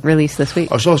 gonna release this week.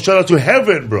 So shout out to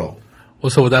Heaven, bro.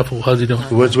 What's up with that fool? How's he doing?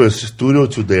 We went to his studio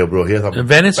today, bro. He has a In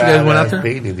Venice, you guys went out badass there?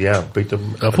 painting. Yeah, picked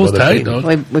him. That fool's another tight, painting.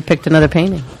 dog. We picked another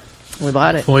painting. We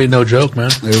bought it. Fool ain't no joke,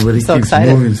 man. Everybody So keeps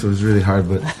excited. moving, so it's really hard.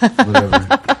 But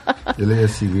whatever. Yo le voy a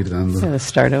seguir I'm dando. gonna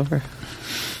start over.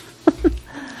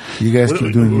 You guys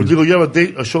keep doing. Rodrigo, you have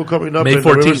a show coming up May in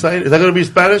 14th. Riverside. Is that going to be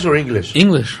Spanish or English?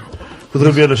 English. Who's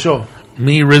going to be on the show?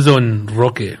 Me, Rizzo, and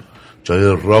Roque. Johnny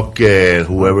Rocket,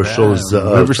 whoever shows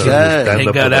up. Riverside. trying to stand Hang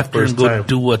up for out the after first and go time.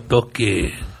 do a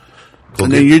toque. Go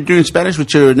and get- then you're doing Spanish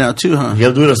with you now too, huh? Yeah,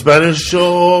 I'm doing a Spanish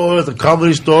show at the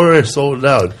Comedy Store. It's sold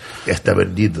out. Ya está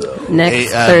vendido.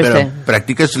 Next Pero Thursday.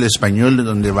 practicas el español de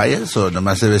donde vayas o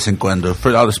nomás de vez en cuando.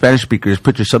 For all the Spanish speakers,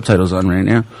 put your subtitles on right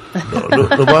now.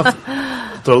 Nomás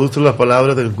traduce las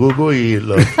palabras del Google y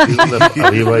las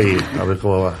arriba y a ver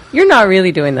cómo va. You're not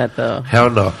really doing that though, Hell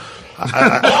no.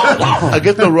 I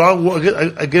get the wrong one.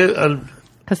 I get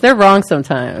because they're wrong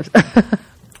sometimes.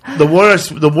 the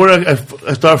more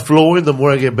I start flowing, the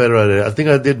more I get better at it. I think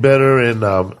I did better in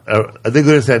I did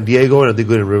good in San Diego and I did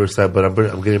good in Riverside, but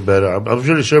I'm getting better. I'm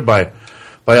really sure by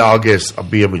August I'll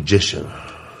be a magician.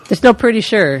 There's no pretty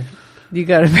sure. You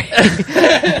gotta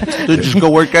be. Dude, just go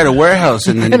work at a warehouse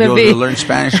and then Gonna you'll be. learn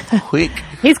Spanish quick.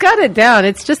 He's got it down.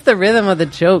 It's just the rhythm of the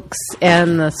jokes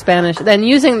and the Spanish, then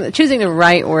choosing the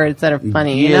right words that are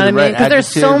funny. You know what I mean? Because there's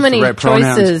so adjectives, many right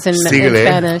pronouns. choices in Síguele.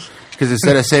 Spanish. Because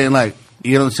instead of saying like,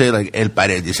 you don't say like el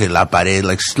pared, you say la pared,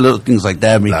 like little things like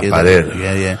that. Make La it, pared.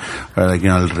 Yeah. Or like,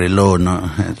 el reloj, no.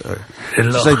 Or,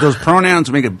 just like those pronouns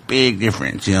make a big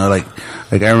difference, you know, like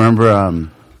I remember,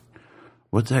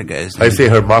 what's that guy's name? I say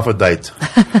hermaphrodite.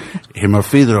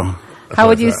 Hemorphidro. How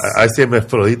would you? I say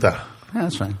hermaphrodita. Yeah,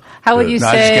 that's fine. How would you No,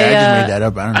 I say? just made that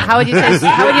up. I don't know. How would you say?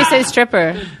 How would you say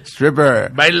stripper?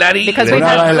 Stripper. Bailarina. Because Una we've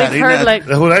bailarina. heard like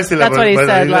That's what I say. That's what he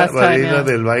said last time, yeah.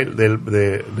 Del baile,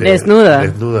 de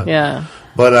desnuda. Yeah.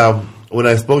 But when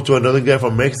I spoke to another guy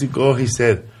from Mexico, he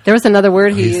said, There was another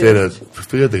word he he used. said,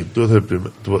 fíjate, tú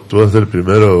eres el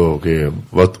primero que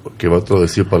va a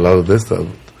traducir palabras de estas.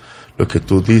 Lo que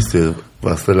tú dices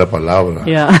va a ser la palabra.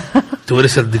 Yeah. Tú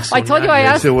eres el I told you I He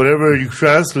asked. said, whatever you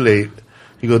translate,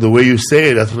 He goes, the way you say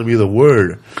it, that's going to be the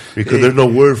word. Because there's no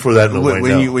word for that right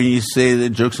when now. when you say the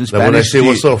jokes in Like Spanish, when I say,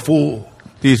 what's up, fool?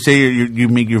 do you say you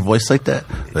make your voice like that?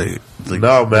 Like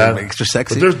No, man. like extra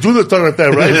sexy. But there's dudes that talk like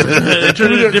that, right?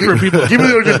 Different people. Give me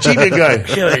the Argentinian guy. That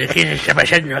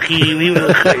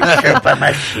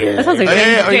sounds like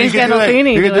James you can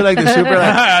Gandolfini. do like the super,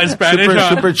 like, Spanish,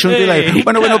 super chunky, like,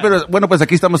 bueno, pues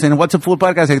aquí estamos en What's a Fool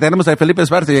Podcast, y tenemos a Felipe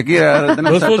Esparza, y aquí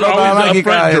tenemos Those a fools are Tropa always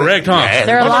Magica. upfront direct, huh?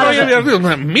 There are a lot of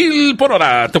 1000 por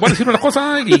hora. Te voy a decir una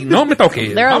cosa y no me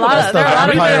toques. There are a lot of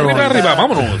Arriba,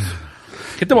 vámonos.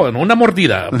 ¿Qué te voy? Una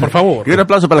mordida, por favor. Y un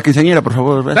aplauso para la quinceañera, por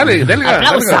favor. Dale.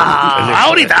 ¡Aplauso!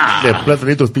 Ahorita. The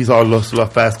platanitos pizza all los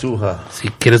fast too, huh? Si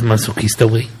quieres masoquista,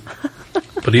 güey.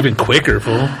 But even quicker,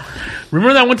 fool.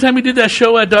 Remember that one time he did that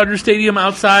show at Dodger Stadium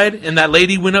outside, and that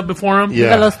lady went up before him?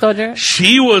 Yeah. Los Dodgers.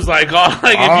 She was like, if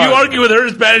you argue with her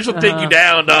in Spanish, she'll take you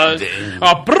down, dog.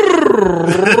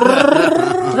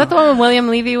 Was that the one when William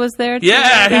Levy was there? Too,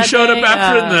 Yeah, he that showed day? up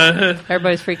after in the...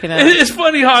 Everybody's freaking out. It's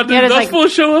funny how dude, Yeah, it's those like-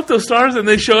 fools show up, those stars, and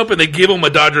they show up and they give him a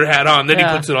Dodger hat on. Then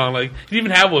Yeah. he puts it on. Like he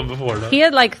didn't have one before. Though. He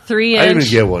had like 3 I inch. didn't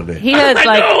even get one day. He had I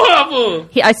like. know, Apple.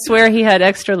 I swear he had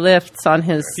extra lifts on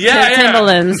his Yeah.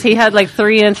 Timberlands. He had like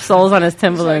 3-inch soles on his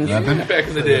Timberlands. Back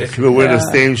in the day, He would wear the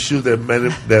same shoes that Manny,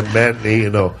 that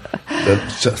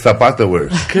Zapata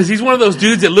wears. because he's one of those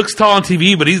dudes that looks tall on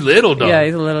TV, but he's little, dog. Yeah,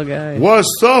 he's a little guy. What's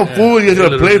up, fool? You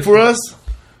gonna play for us?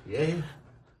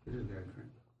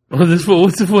 What's this fool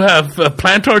have? A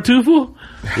plantar too, fool?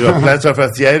 You got plantar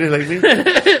fasciitis like me? You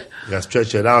gotta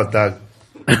stretch it out, dog.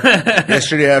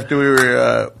 Yesterday after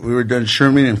we were done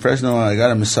Sherman in Fresno, I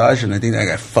got a massage, and I think I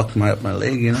got fucked my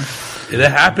leg, you know? Yeah,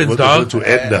 that happens, What dog. to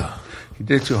Edna? He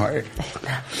did it too hard.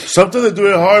 Sometimes they do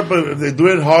it hard, but if they do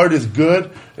it hard, it's good.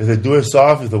 If they do it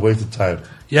soft, it's a waste of time.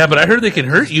 Yeah, but I heard they can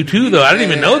hurt you too, though. I didn't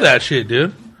even know that shit,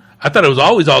 dude. I thought it was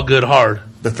always all good hard.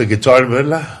 That's the guitar,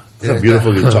 ¿verdad? It's a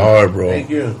beautiful guitar, bro. Thank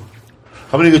you.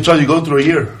 How many guitars you go through a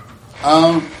year?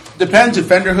 Depends if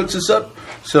Fender hooks us up.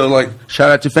 So, like, shout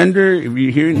out to Fender. If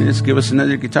you're hearing this, give us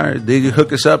another guitar. They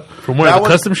hook us up. From where? The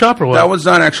custom shop or what? That was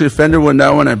not actually a Fender one.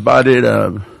 That one I bought it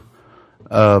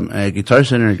at Guitar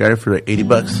Center. I got it for like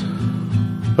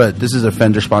 $80. But this is a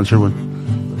Fender sponsored one.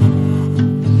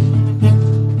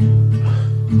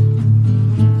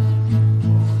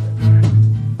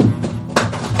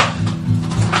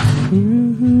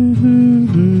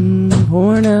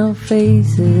 Worn out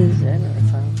faces.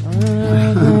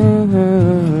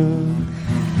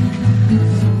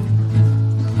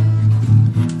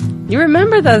 You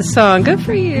remember that song. Good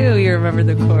for you. You remember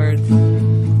the chords.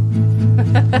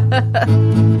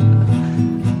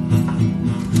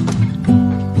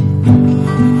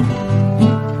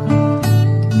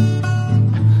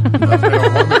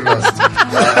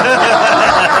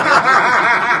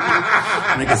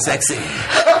 Make it sexy.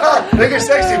 Make it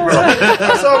sexy, bro.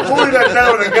 I saw a movie that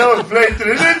night when the guy was playing.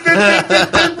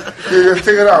 You just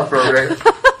take it off, bro, right?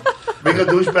 Make a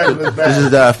douchebag look bad. This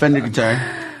is the Fender guitar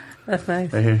That's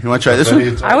nice. right here. You want to try this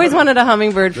one? I always wanted a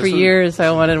hummingbird for years.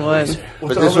 I wanted one.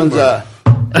 But this one's A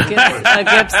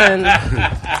Gibson.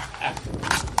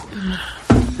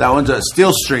 that one's a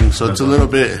steel string, so it's a little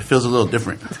bit. It feels a little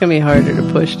different. It's gonna be harder to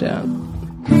push down.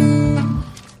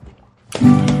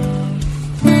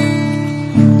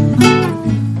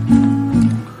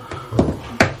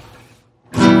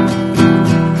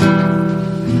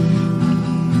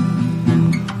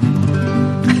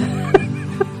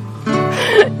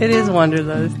 It is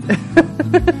Wanderlust.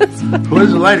 Who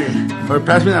is the lighter? Or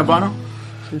pass me that bottle.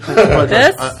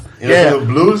 This? Yeah. The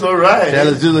blues, all right. Yeah,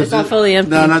 let's do this. It's not fully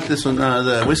empty. No, not this one.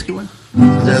 The whiskey one.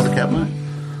 Does that have the cap on it?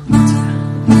 All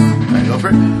right, go for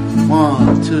it.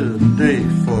 1, 2, 3,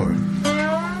 4.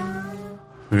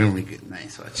 We're gonna make it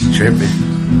nice. Watch, tripping.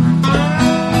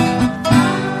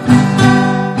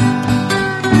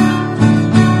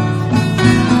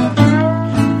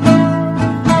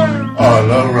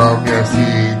 All around me, I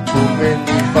see too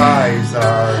many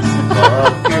Faisas,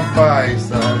 fucking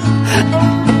Faisas.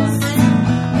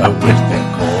 I wish they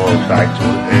called back to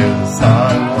El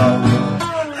Salvador.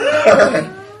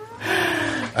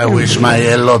 I wish my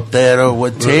elotero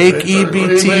would take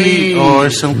EBT or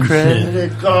some credit.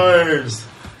 Credit cards.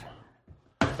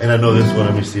 And I know this one.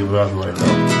 Let me see what I'm right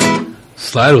now.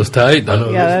 Slide was tight, I know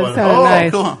dog. Yeah, this that one. sounded Oh,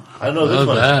 nice. Cool. I know That this was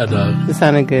one. bad, dog. It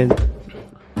sounded good.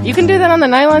 You can do that on the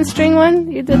nylon string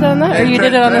one? You did that on that? Or you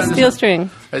did it on the steel string?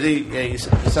 I think, yeah, you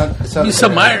You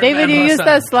some Meyer. David, you used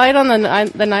that slide on the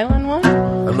nylon one?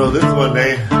 I know this one,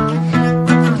 eh?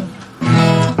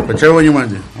 Whichever one you want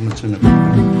to do. I'm going to tune it.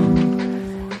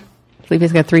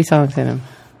 Felipe's got 3 songs in him.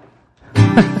 3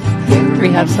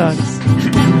 half songs.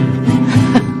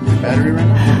 Battery right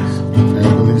now? I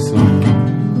believe so.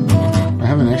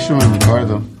 one in the car,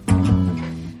 though.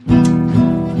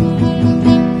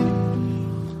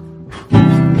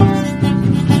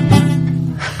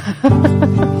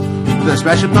 The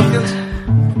Smashing Pumpkins?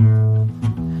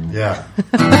 Yeah.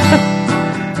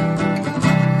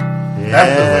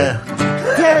 Yeah.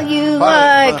 Tell you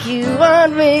like you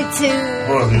want me to,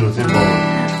 Buenos días, sí, Bobo.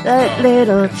 that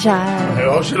little child. Hey,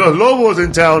 oh, shit, los Lobos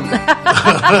in town.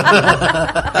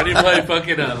 How do you play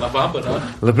fucking La Bamba, no?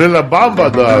 Le play La Bamba,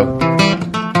 dog.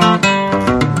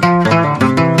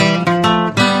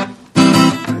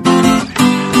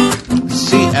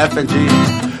 C, F, and G.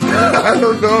 I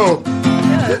don't know.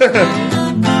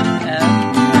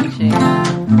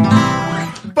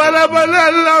 Para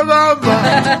bailar La Bamba.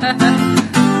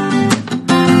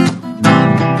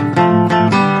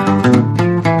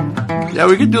 Yeah,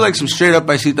 we could do like some straight up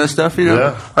paisita stuff, you know.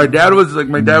 Yeah. My dad was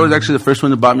actually the first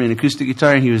one that bought me an acoustic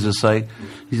guitar, and he was just like,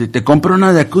 he's like, te compro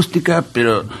una de acústica,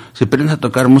 pero si aprendes a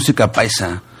tocar música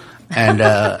paisa. And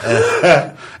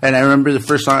and I remember the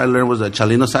first song I learned was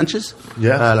Chalino Sanchez.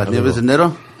 Yeah. Las Nieves de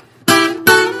Enero.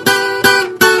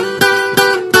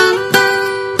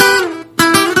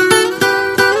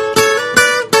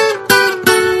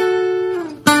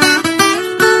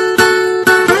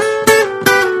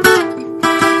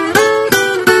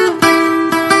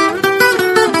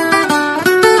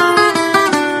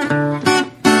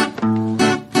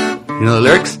 You know the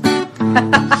lyrics? No.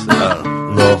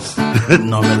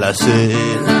 No me la sé.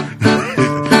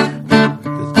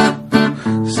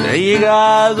 Se ha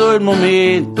llegado el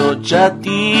momento,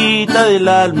 chatita del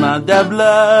alma, de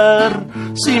hablar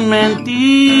sin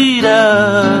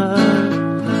mentira.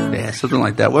 Yeah, something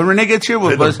like that. When Renee gets here,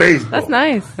 we'll buzz. That's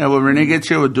nice. Yeah, when Renee gets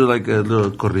here, we'll do like a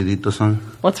little corridito song.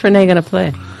 What's Renee gonna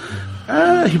play?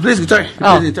 He plays guitar. He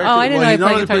Oh. plays guitar. Oh, I didn't know he played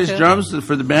normally guitar plays too. drums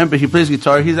for the band, but he plays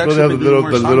guitar. He's They actually have been the doing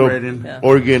little, more songwriting.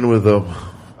 organ with the.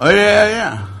 Oh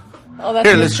yeah. Oh, that's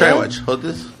Here, let's try. cool. Watch. Hold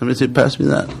this. Let me see. Pass me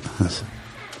that.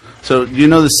 So, do you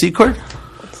know the C chord?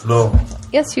 No.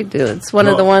 Yes, you do. It's one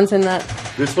of No. the ones in that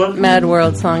This one? Mad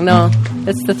World song. No,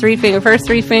 it's the first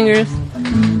three fingers,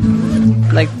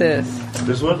 like this.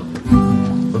 This one?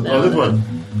 Oh, this one.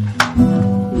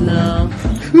 No.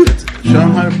 Show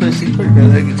him how to play C chord.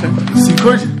 Grab that guitar. C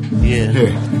chord? Yeah.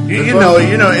 Here. You know it.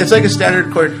 You know it's like a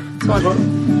standard chord. No.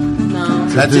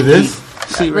 That's do a this? E.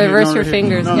 C right Reverse here, your no, right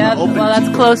fingers. here. No, Yeah, no, open. well, that's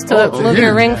close to it. Move here.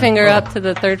 your ring finger up to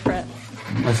the third fret.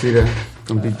 Así era.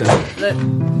 Compita.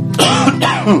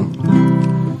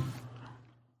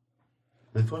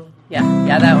 This one?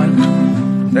 Yeah, that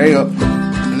one. There you go.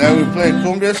 And then we play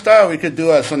cumbia style. We could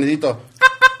do a sonidito.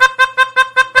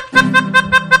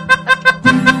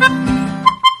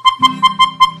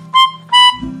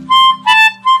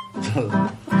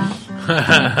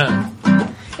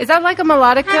 Is that like a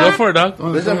melodica? Go for it, dog.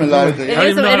 This is a melodica. It I don't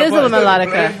is, even know it how is to a play.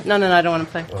 melodica. No, I don't want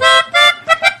to play.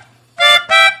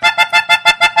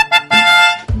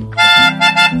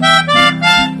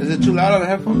 Is it too loud on the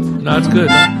headphones? No, it's good.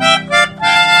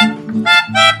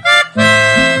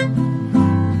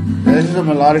 This is a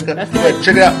melodica. Wait,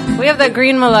 check it out. We have that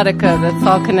green melodica that's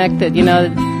all connected. You know,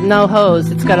 no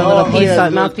hose. It's got a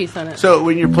little mouthpiece on it. So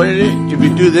when you're playing it, if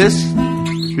you do this,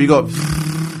 we go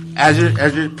as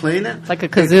you're playing it, Like a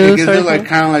kazoo It gives sort it of like thing?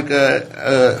 kind of like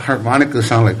a harmonica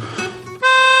sound, like.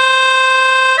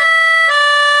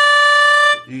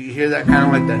 You hear that kind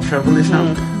of like that trebly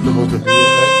sound.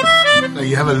 Like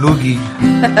you have a loogie.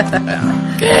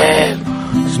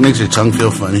 This makes your tongue feel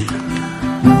funny.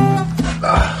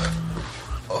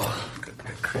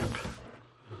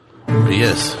 But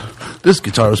yes, this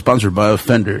guitar was sponsored by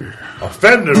Fender.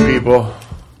 Offender, people.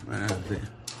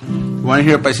 You want to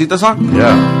hear a paisita song?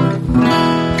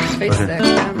 Yeah. Face that.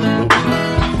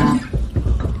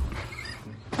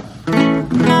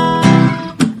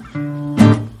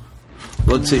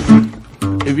 Let's see.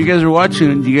 If you guys are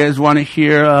watching, do you guys want to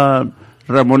hear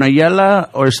Ramón Ayala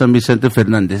or San Vicente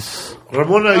Fernández?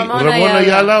 Ramón Ramón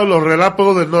Ayala o los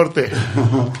Relápagos del Norte.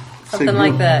 Something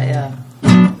like that, yeah.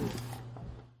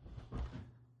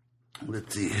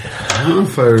 Let's see. I don't know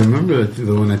if I remember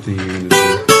the one I think you're going to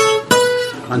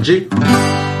do. On G?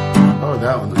 Oh,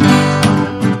 that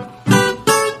one.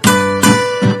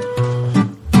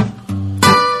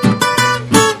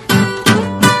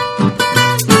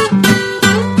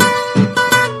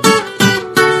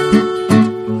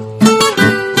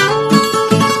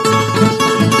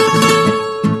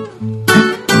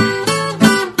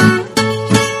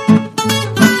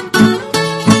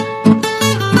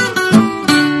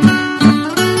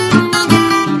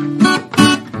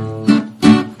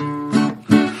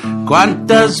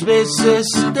 ¿Cuántas veces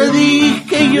te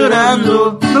dije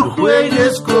llorando, no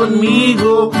juegues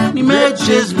conmigo, ni me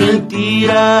eches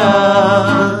mentiras?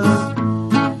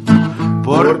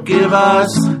 Porque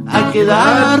vas a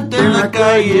quedarte en la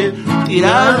calle,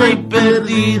 tirada y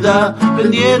perdida,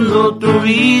 vendiendo tu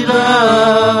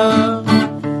vida.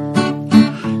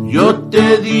 Yo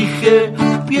te dije,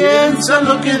 piensa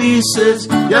lo que dices,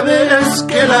 ya ves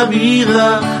que la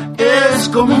vida es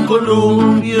como un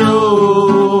columpio.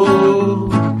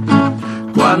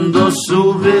 Cuando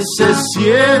sube se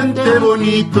siente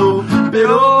bonito,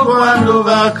 pero cuando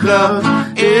baja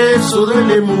eso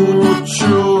duele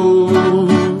mucho.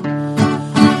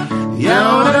 Y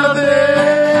ahora ve,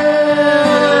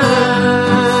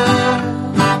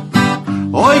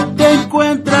 hoy te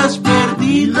encuentras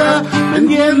perdida,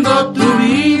 vendiendo tu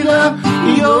vida,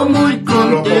 y yo muy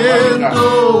contento.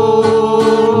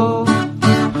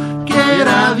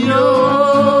 Quiera Dios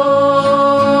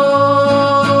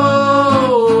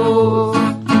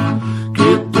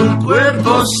que tu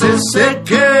cuerpo se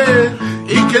seque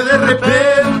y que de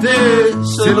repente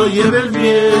se lo lleve el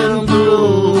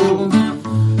viento.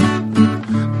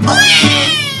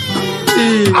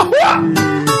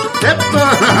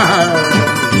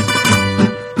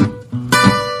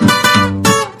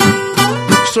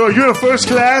 So you're in first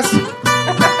class?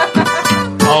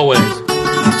 Always.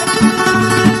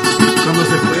 Cuando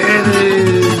se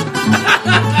puede.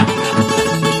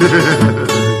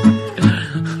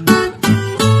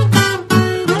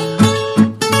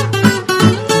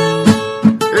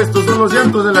 Estos son los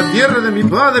llantos de la tierra de mi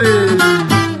padre.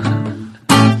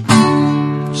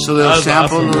 So little That was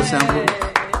sample, awesome. little sample.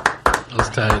 That's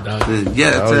tight, dog.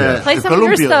 Yeah, it's Play some of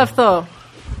your stuff, though.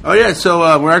 Oh yeah,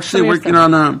 so we're actually Some of your working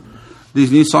stuff. on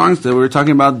these new songs that we were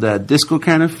talking about, that disco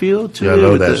kind of feel to Yeah, I it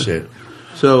love with that the- shit.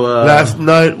 So Last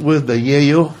night with the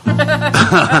yayo.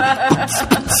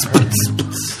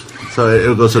 so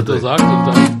it goes with Those the, octaves,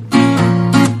 dog.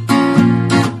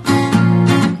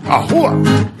 Ahua!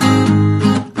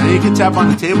 and you can tap on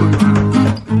the table.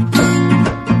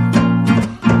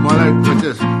 More like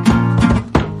this.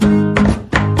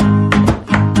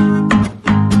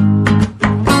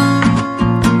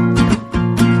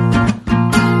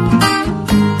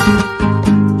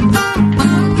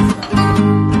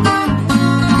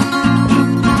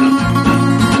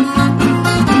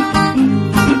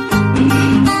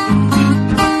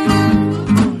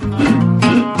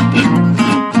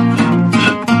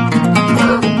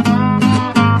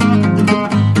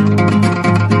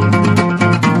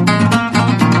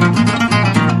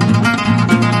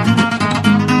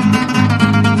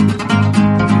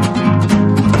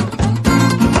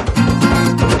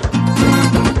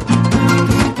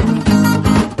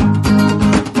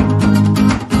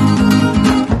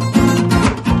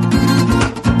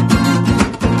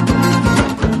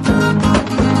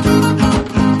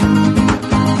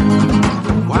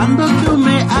 Cuando tú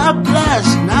me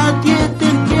hablas, nadie te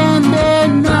entiende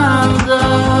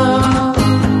nada.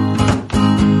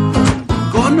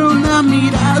 Con una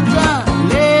mirada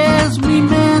lees mi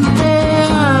mente.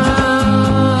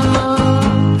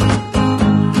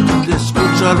 Te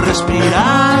escucho al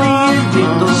respirar y el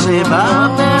viento se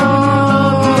va, pero no lo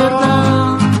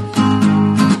pierdas.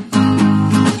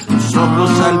 Tus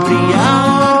ojos al brillar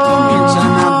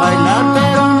comienzan a bailar,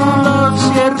 pero no los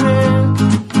cierres.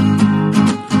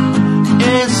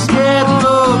 Es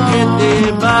cierto que te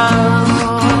vas,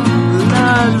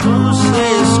 la luz se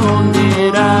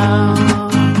esconderá.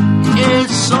 Es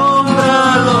sombra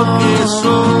lo que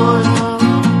soy,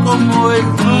 como el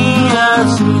día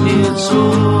sin el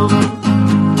sol.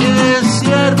 Es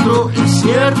cierto, es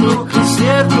cierto, es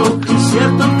cierto, es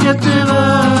cierto que te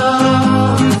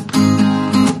vas.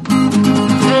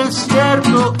 Es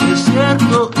cierto, es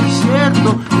cierto, es cierto,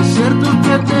 es cierto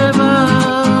que te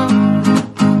vas.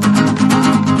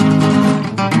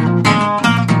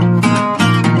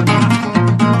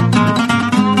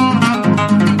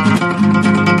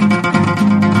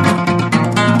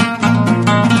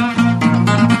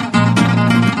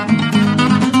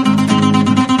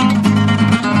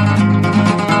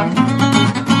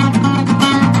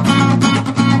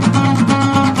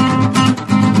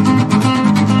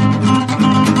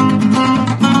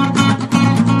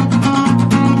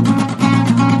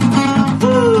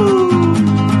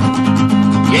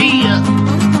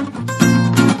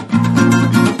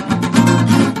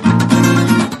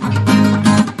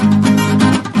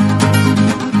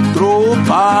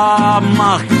 Tropa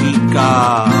Mágica.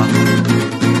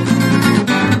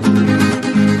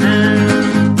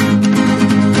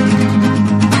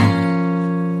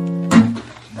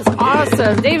 That's awesome.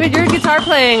 awesome. David, your guitar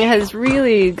playing has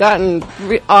really gotten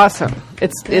awesome.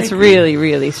 It's really,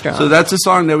 really strong. So that's a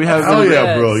song that we have. Oh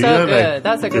yeah, bro! So You know, good. like,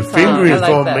 That's a good your song. fingering I is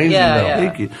like so that. amazing Yeah, now. yeah.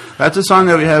 Thank you. That's a song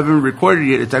that we haven't recorded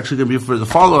yet. It's actually going to be for the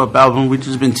follow-up album. We've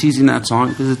just been teasing that song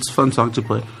because it's a fun song to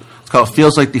play. It's called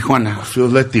 "Feels Like Tijuana."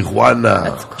 Feels like Tijuana.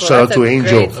 That's cool. Shout out to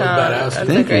Angel. Great song. That's a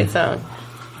Thank great you. song.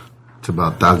 It's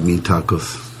about dog meat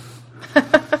tacos.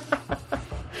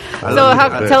 So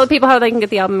tell the people how they can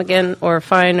get the album again or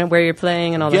find where you're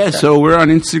playing and all that Yeah, stuff. so we're on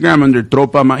Instagram under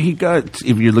Tropa Magica.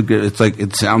 If you look at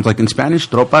it sounds like in Spanish,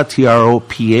 Tropa, Tropa,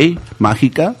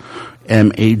 Magica,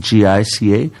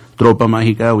 Magica, Tropa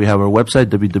Magica. We have our website,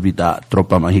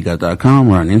 www.tropamagica.com.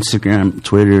 We're on Instagram,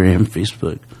 Twitter, and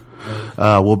Facebook.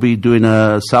 We'll be doing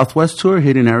a Southwest tour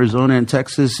hitting Arizona and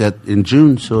Texas in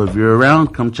June. So if you're around,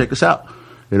 come check us out.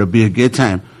 It'll be a good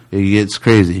time. It gets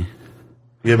crazy.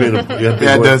 You have been,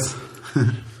 Yeah, it does.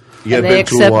 You have And they been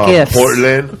accept to gifts.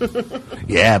 Portland.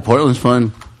 Yeah, Portland's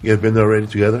fun. You have been there already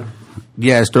together.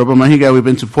 Yeah, Tropa Magica. We've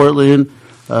been to Portland.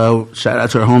 Shout out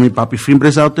to our homie Papi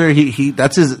Fimbres out there.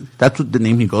 That's what the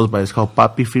name he goes by. It's called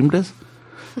Papi Fimbres.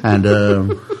 And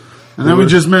And then we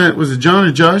just met, was it John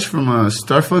or Josh from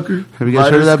Starfucker? have you guys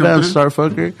heard of that band, Company?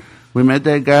 Starfucker? We met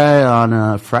that guy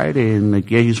on Friday, and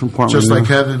he's from Portland. Just Like now.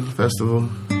 Heaven Festival.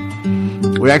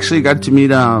 We actually got to meet.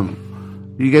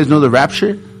 You guys know the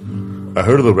Rapture? I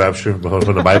heard of the Rapture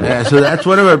from the Bible. Yeah, so that's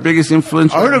one of our biggest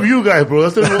influences. I heard of you guys, bro.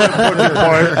 That's the most important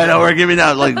part. I know we're giving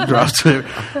out like drops. But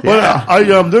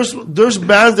there's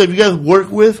bands that you guys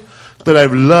work with that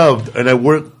I've loved, and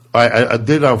I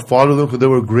did follow them because they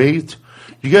were great.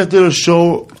 You guys did a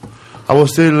show, I would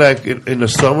say like in the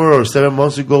summer or 7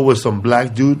 months ago with some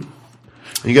black dude.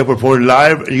 And you guys performed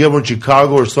live. And you guys were in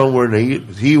Chicago or somewhere, and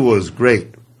he was great.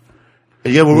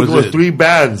 And you guys were working with 3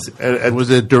 bands. And Was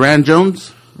it Duran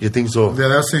Jones? you think so? Yeah,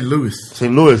 that's St. Louis.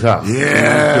 St. Louis, huh?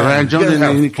 Duran Jones You guys and the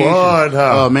have Indication. fun,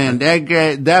 huh? Oh man,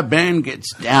 that band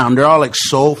gets down. They're all like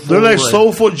soulful. They're like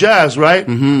soulful jazz, right?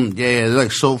 Mm-hmm. Yeah, they're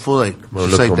like soulful, like I'm gonna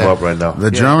just look like them that. up right now.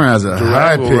 The drummer has a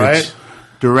high pitch. right?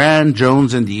 Duran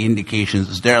Jones and the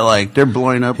Indications. They're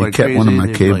blowing up He like kept crazy. one of my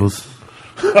They're cables.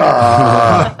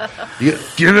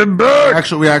 Give it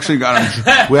back.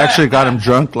 We actually got him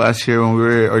drunk last year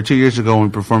or 2 years ago when we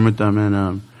performed with them.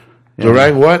 And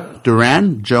Duran what?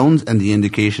 Duran Jones and the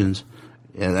Indications.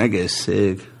 Yeah, that guy's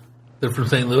sick. They're from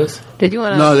St. Louis. Did you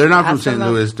want to? No, they're not from St.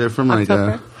 Louis. They're from like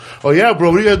October? Oh yeah,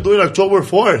 bro. What are you guys doing October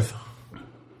 4th?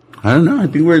 I don't know. I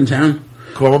think we're in town.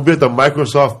 Come on, be at the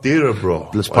Microsoft Theater, bro.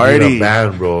 Let's I need party. a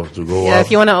band, bro, to go Yeah, up.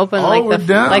 if you want to open we're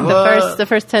down. the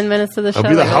first 10 minutes of the show. I'll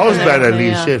be the like, house open band at everything,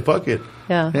 least. yeah. Shit, fuck it.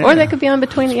 Yeah. Yeah. Or they could be on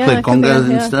between. Yeah, Play it could be, congas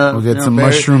and yeah. stuff. We'll get You some know,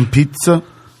 mushroom pizza.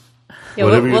 Yeah,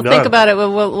 Whatever we'll you're think done. about it.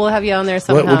 We'll have you on there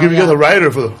somehow. We'll give you yeah. guys a rider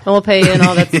for the. And we'll pay you and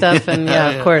all that stuff. And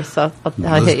yeah, of course, I'll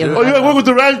hit you. Oh, you guys work with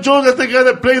Duran Jones? That's the guy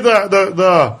that played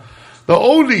the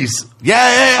oldies.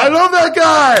 Yeah. I love that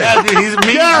guy. Yeah, dude, he's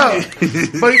amazing.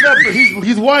 Yeah, but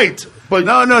he's white. But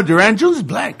No, Duran Jones is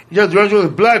black. yeah, Duran Jones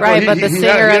is black. Right, but the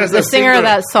singer of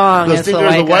that song the is singer the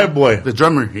is the white white guy. boy. The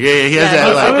drummer. Yeah, he has Yeah, that.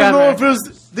 he's I the don't know drummer. if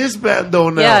it's this band though.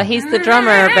 Now, Yeah, he's the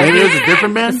drummer, but Maybe it was he's a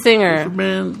different band. the singer. Different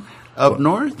band up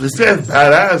north. this band's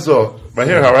badass. So right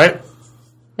here, all right.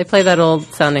 They play that old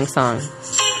sounding song.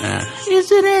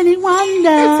 Is it any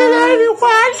wonder?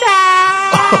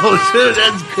 Oh shit,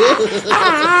 that's good.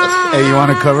 Hey, you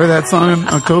want to cover that song in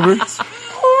October?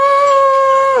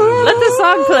 Let the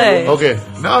song play. Okay.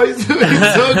 No, he's so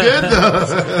good though.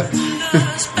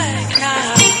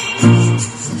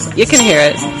 You can hear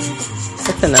it.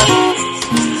 That's enough.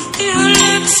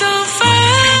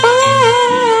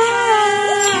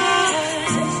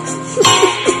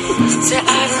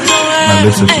 My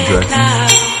lips are too dry.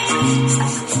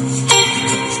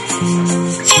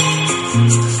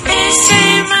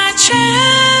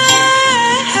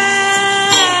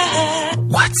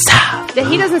 Yeah,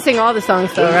 he doesn't sing all the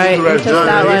songs though, right? Duran Just Jones,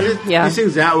 that right? one. Yeah, He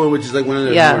sings that one, which is like one of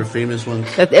the Yeah. more famous ones.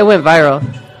 it went viral.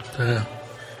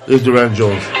 It's Duran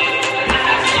Jones.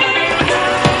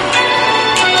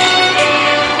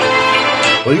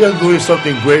 Well, you guys doing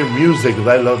something great music, because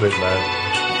I love it,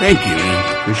 man. Thank you,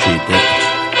 man. Appreciate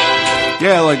that.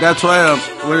 Yeah, like that's why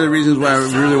one of the reasons why I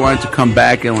really wanted to come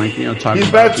back and talk. He's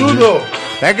about bad too, music. though.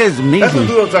 That guy's That's the amazing.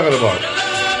 dude I'm talking about.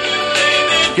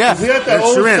 Yeah, He had that that's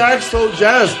old Sharon. saxo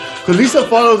jazz. Because Lisa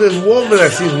follows this woman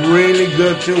that seems really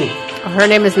good, too. Her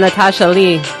name is Natasha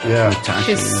Lee. Yeah.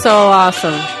 She's so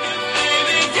awesome.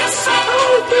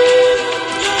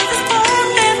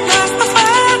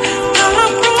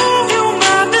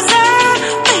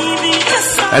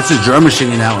 That's the drummer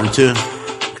singing that one too,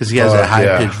 because he has Oh, that high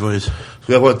yeah. pitched voice.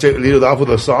 So you want to lead it off with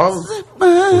a song?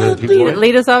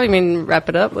 Lead us off? You mean wrap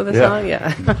it up with a song?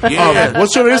 Yeah.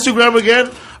 What's your Instagram again?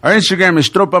 Our Instagram is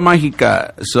Tropa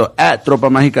Magica. So at Tropa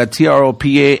Magica,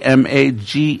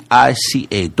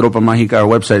 TROPAMAGICA. Tropa Magica. Our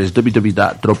website is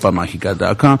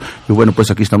www.tropamagica.com. Y bueno, pues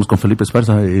aquí estamos con Felipe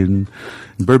Esparza en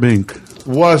Burbank.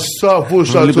 What's up,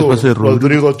 Fusatu?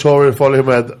 Rodrigo Torres. Follow him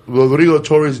at Rodrigo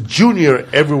Torres Jr.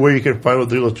 Everywhere you can find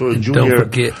Rodrigo Torres Jr. Don't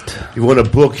forget. You want to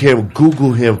book him,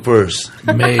 Google him first.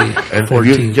 May And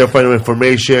 14th. you can find him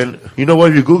information. You know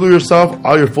what? If you Google yourself,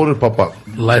 all your photos pop up.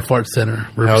 Life Arts Center,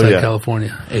 Riverside, yeah.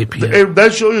 California, 8 p.m. Hey,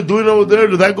 that show you're doing over there,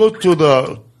 did that go to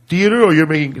the theater or you're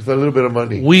making a little bit of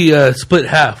money? We split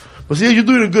half. Well, see, you're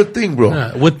doing a good thing, bro.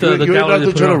 Yeah, with the you're gallery not they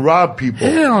put trying to on. rob people.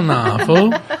 Hell nah,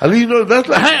 fool. At least you know that's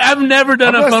like I've never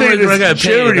done I'm a not saying fundraiser where I got it's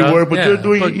charity paid, work, but yeah, you're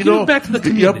doing, but you give know, back to the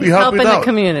you're community. helping Helping the out.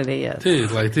 community, yes.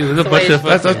 Dude, like, dude, there's a the bunch way of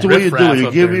That's the way you do riffraff it. You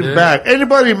up give there, me dude. back.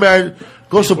 Anybody, man,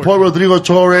 go support Rodrigo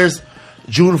Torres.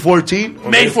 June 14th?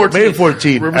 May 14th. May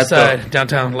 14th. Riverside,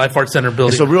 downtown, Life Arts Center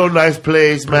building. It's a real nice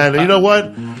place, man. And you know what?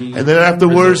 And then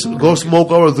afterwards, go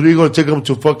smoke out Rodrigo and take him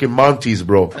to fucking Monty's,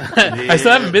 bro. I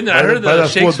still haven't been there. I heard Buy the that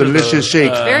shakes full were delicious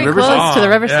shakes. Very Riverside? close to the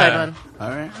Riverside Yeah. one. All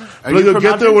right. Look, you'll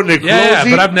get there when they're closing. Yeah,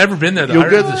 but I've never been there. though. I You'll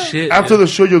heard get the shit. after the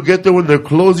show. You'll get there when they're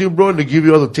closing, bro, and they give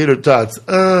you all the tater tots.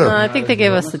 I think they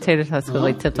gave us the tater tots because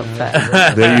we tipped them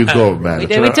fat. There you go, man. We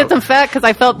did. We tipped them fat because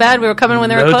I felt bad. We were coming when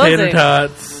they were no closing. tater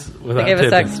tots. They gave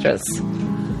us extras.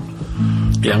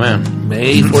 Yeah, man.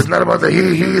 May It's 14th. not about the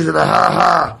he-he's and the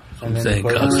ha-ha. I'm saying,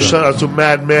 God, Shout out to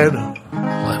Madman.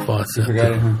 Life Arts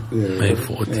Center. May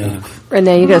 14th.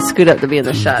 Renee, you got to scoot up to be in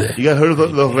the shot. You guys heard of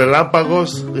the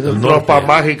relámpagos? This is norte. Tropa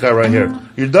Magica right here.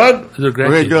 You done? These are great.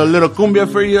 We're going to do a little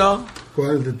cumbia for y'all.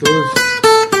 ¿Cuál de todos?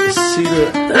 See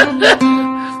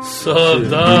the... So,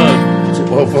 dog.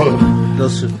 Oh, fuck.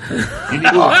 Those, You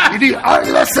need art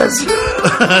lessons. You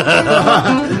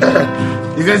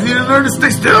guys need to learn to stay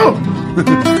still.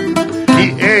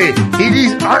 He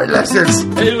needs art lessons.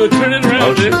 Hey, we'll turn it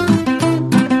around, dude.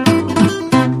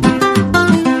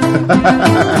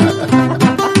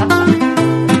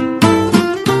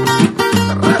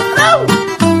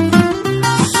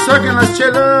 Saquen las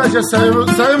chelas, ya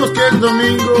sabemos que es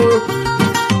domingo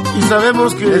y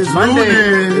sabemos que es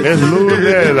lunes. Es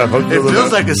lunes. La fucking it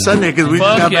feels like a Sunday because we just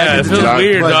Fuck got yeah, back it into feels July.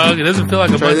 weird, But dog. It doesn't feel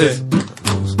like a try Monday. this.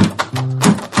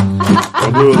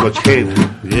 I'm doing much cane.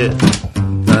 Yeah.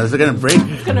 No, is it going to break?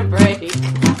 It's going to break.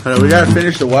 Hold on, we got to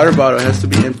finish the water bottle. It has to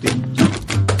be empty.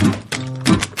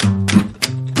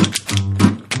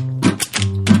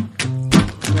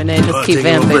 Renee, just keep take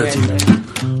a little vamping bit. right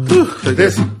there. Like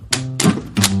this.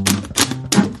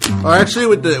 Oh, actually,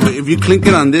 with the if you clink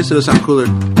it on this, it'll sound cooler.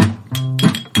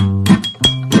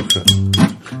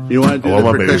 You want to do Oh, I the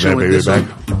want baby percussion back, with baby this back.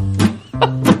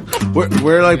 one?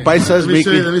 We're like bite-sized Let me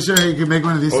show making. you how you can make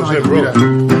one of these. Oh, sound shit, like bro.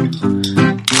 comida.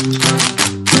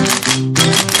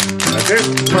 That's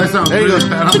it. Try something There you really go.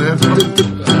 bad on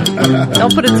this.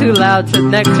 Don't put it too loud, too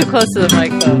close to the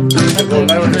mic, though. Go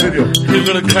live on the video. He's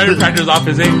going to chiropractor's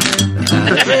office, eh?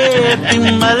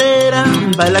 Timbalera,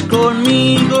 baila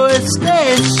conmigo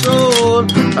este sol.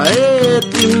 Ae,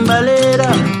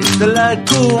 timbalera, esta es la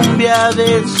cumbia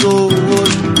del sol.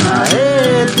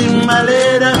 Ae,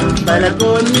 timbalera, baila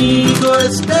conmigo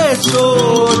este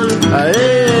sol.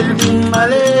 Ae,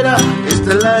 timbalera,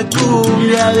 esta es la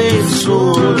cumbia del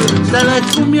sol. Esta es la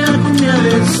cumbia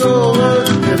del sol.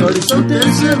 El horizonte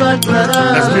se va a That's me,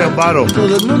 aclarar. Amaro.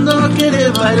 Todo el mundo quiere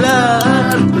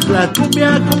bailar la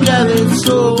cumbia del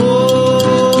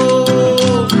sol.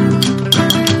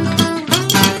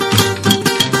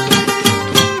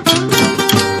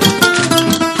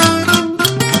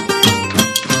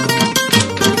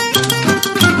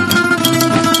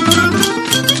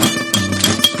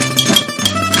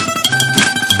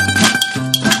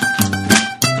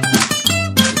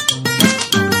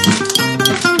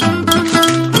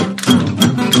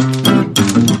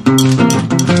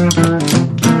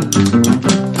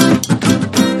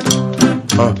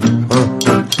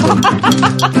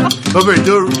 Over it,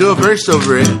 do a verse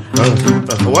over it.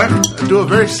 What? Do a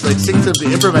verse, like sing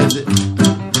something, improvise it.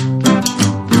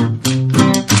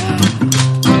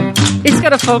 He's got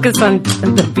to focus on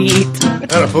the beat.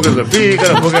 Gotta focus on the beat.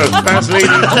 Gotta focus on fast lady.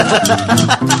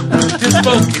 Just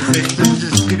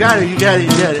focus. You got it, you got it, you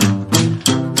got it.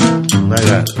 Like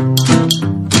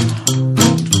that.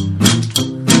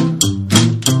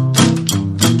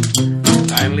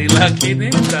 Finally lucky,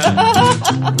 nigga.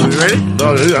 Are you ready?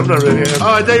 No, I'm not ready.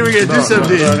 Oh, I thought you were going to do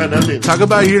something. No, I got nothing. Talk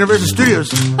about Universal Studios.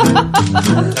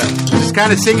 Just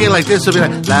kind of sing it like this. It'll be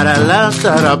like, la la la,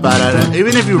 da da ba da da.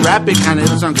 Even if you rap it, kind of,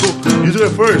 it'll sound cool. You do it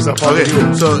first. I'll follow Okay,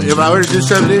 you. so if I were to do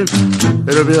something,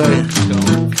 it'll be like,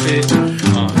 Don't fit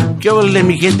on ¿Qué ole,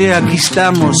 mi gente? Aquí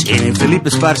estamos en el Felipe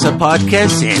Esparza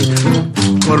Podcast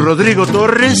con Rodrigo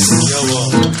Torres.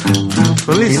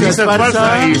 Felipe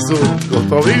Esparza y su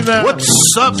sobrina. What's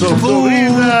up, Su fool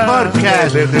sobrina.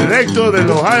 podcast? De directo del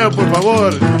Ohio, por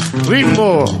favor.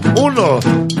 Ritmo. 1,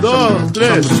 2,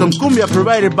 3. Some cumbia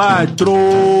provided by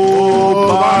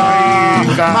Tropa.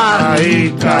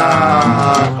 Magica.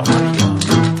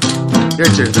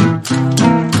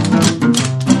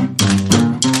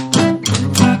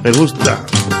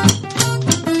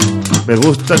 Me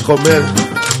gusta comer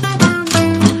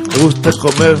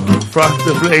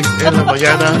Frosted Flakes en la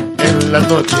mañana, en la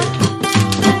noche.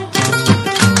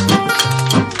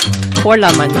 Por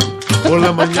la mañana. Por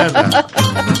la mañana.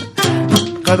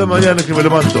 Cada mañana que me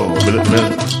levanto,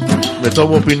 me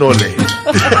tomo pinole.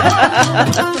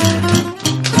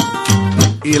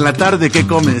 Y en la tarde, ¿qué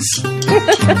comes?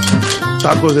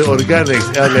 Tacos de Organics,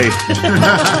 LA.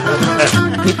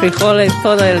 Y frijoles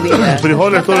todo el día.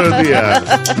 Frijoles todo el día.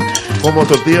 Como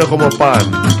tortilla, como pan.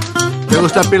 ¿Te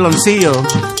gusta piloncillo?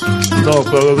 No,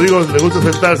 pero a Rodrigo le gusta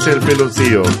sentarse el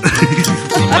peloncillo.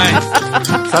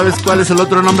 ¿Sabes cuál es el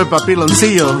otro nombre para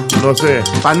piloncillo? No sé.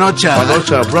 Panocha.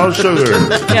 Panocha, brown sugar.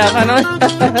 Ya, bueno.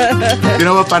 You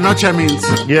know what panocha means?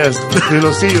 Yes,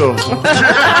 peloncillo.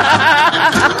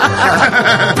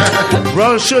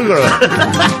 Brown sugar.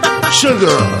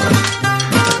 Sugar.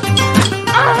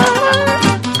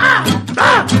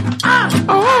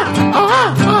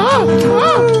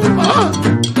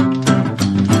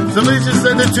 Somebody just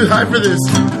said they're too high for this.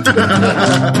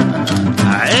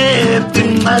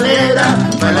 Malera,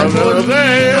 para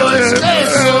conmigo este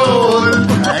sol.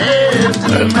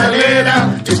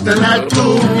 Malera, esta es la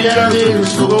cumbia del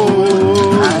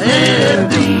sol.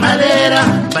 Malera,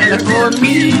 baila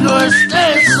conmigo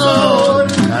este sol.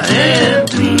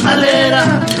 Malera,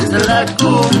 esta es la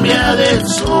cumbia del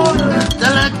sol. Esta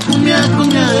es la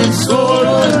cumbia del sol.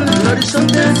 El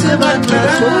horizonte se va a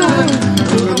aclarar.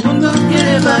 Todo el mundo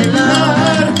quiere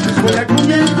bailar. Es la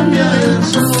cumbia del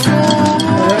sol.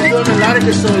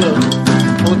 Largue solo.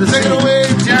 Take it away,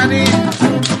 Johnny.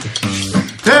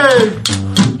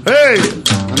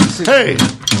 Hey.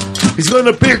 He's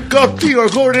gonna pick up the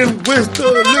accordion with the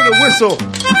little whistle.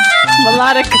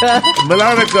 Melodica.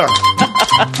 Melodica.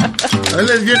 Ahí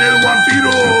les viene el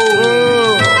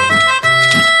vampiro.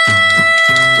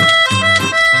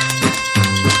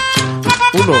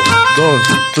 Uno, dos,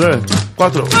 tres,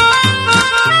 cuatro.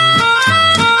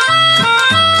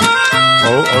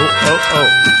 Oh.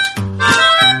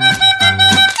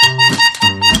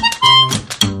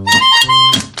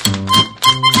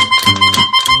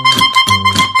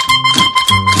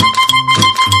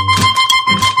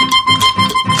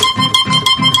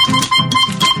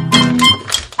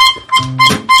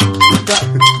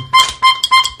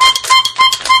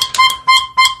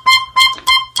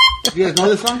 You guys know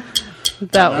this song?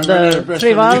 The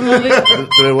Tribal movie.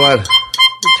 Igual.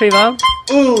 Tribal.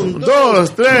 1, 2,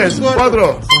 3,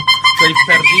 4. Estoy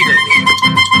perdido, güey.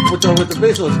 With the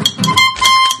pesos.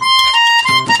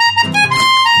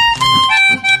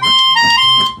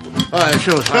 Alright,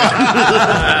 sure.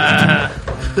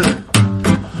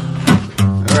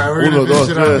 Uno, dos,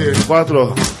 tres,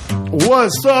 cuatro.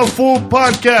 What's Up Food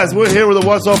Podcast. We're here with the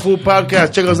What's Up Food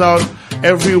Podcast. Check us out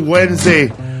every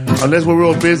Wednesday. Unless we're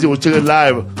real busy, we'll check it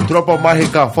live. Tropa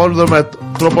Magica. Follow them at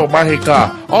Tropa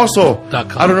Magica. Also,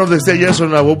 I don't know if they say yes or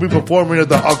not. We'll be performing at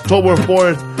the October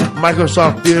 4th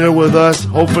Microsoft Theater with us.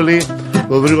 Hopefully,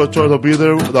 Rodrigo Torres will be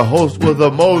there. The host with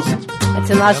the most. It's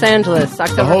in Los Angeles, The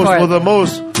October host 4th. with the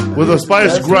most. With the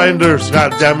spice grinders.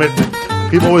 God damn it.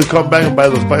 People always come back and buy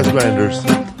those spice grinders.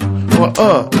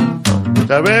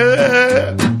 Ya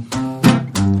ve.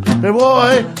 Me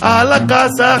voy a la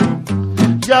casa.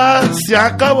 Ya se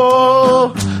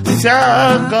acabó. Se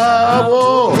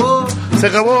acabó. Se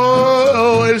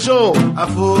acabó el show.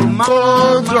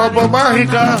 Con Tropa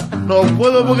Mágica. No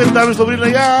puedo porque está mi sobrina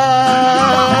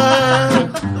ya.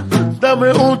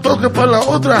 Dame un toque para la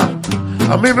otra.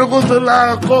 A mí me gusta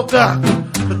la coca.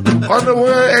 Cuando voy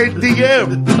a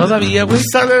ATM. Todavía, güey.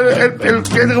 Sale el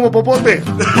que es como popote.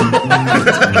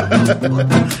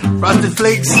 Frosted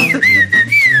Flakes.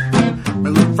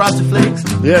 Frosted Flakes.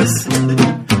 Yes.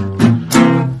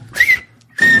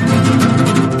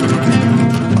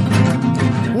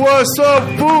 What's up,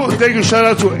 food? Thank you. Shout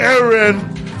out to Aaron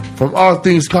from All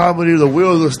Things Comedy, The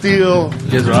Wheels of Steel.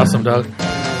 You guys are awesome, dog.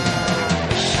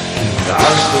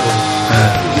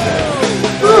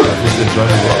 This is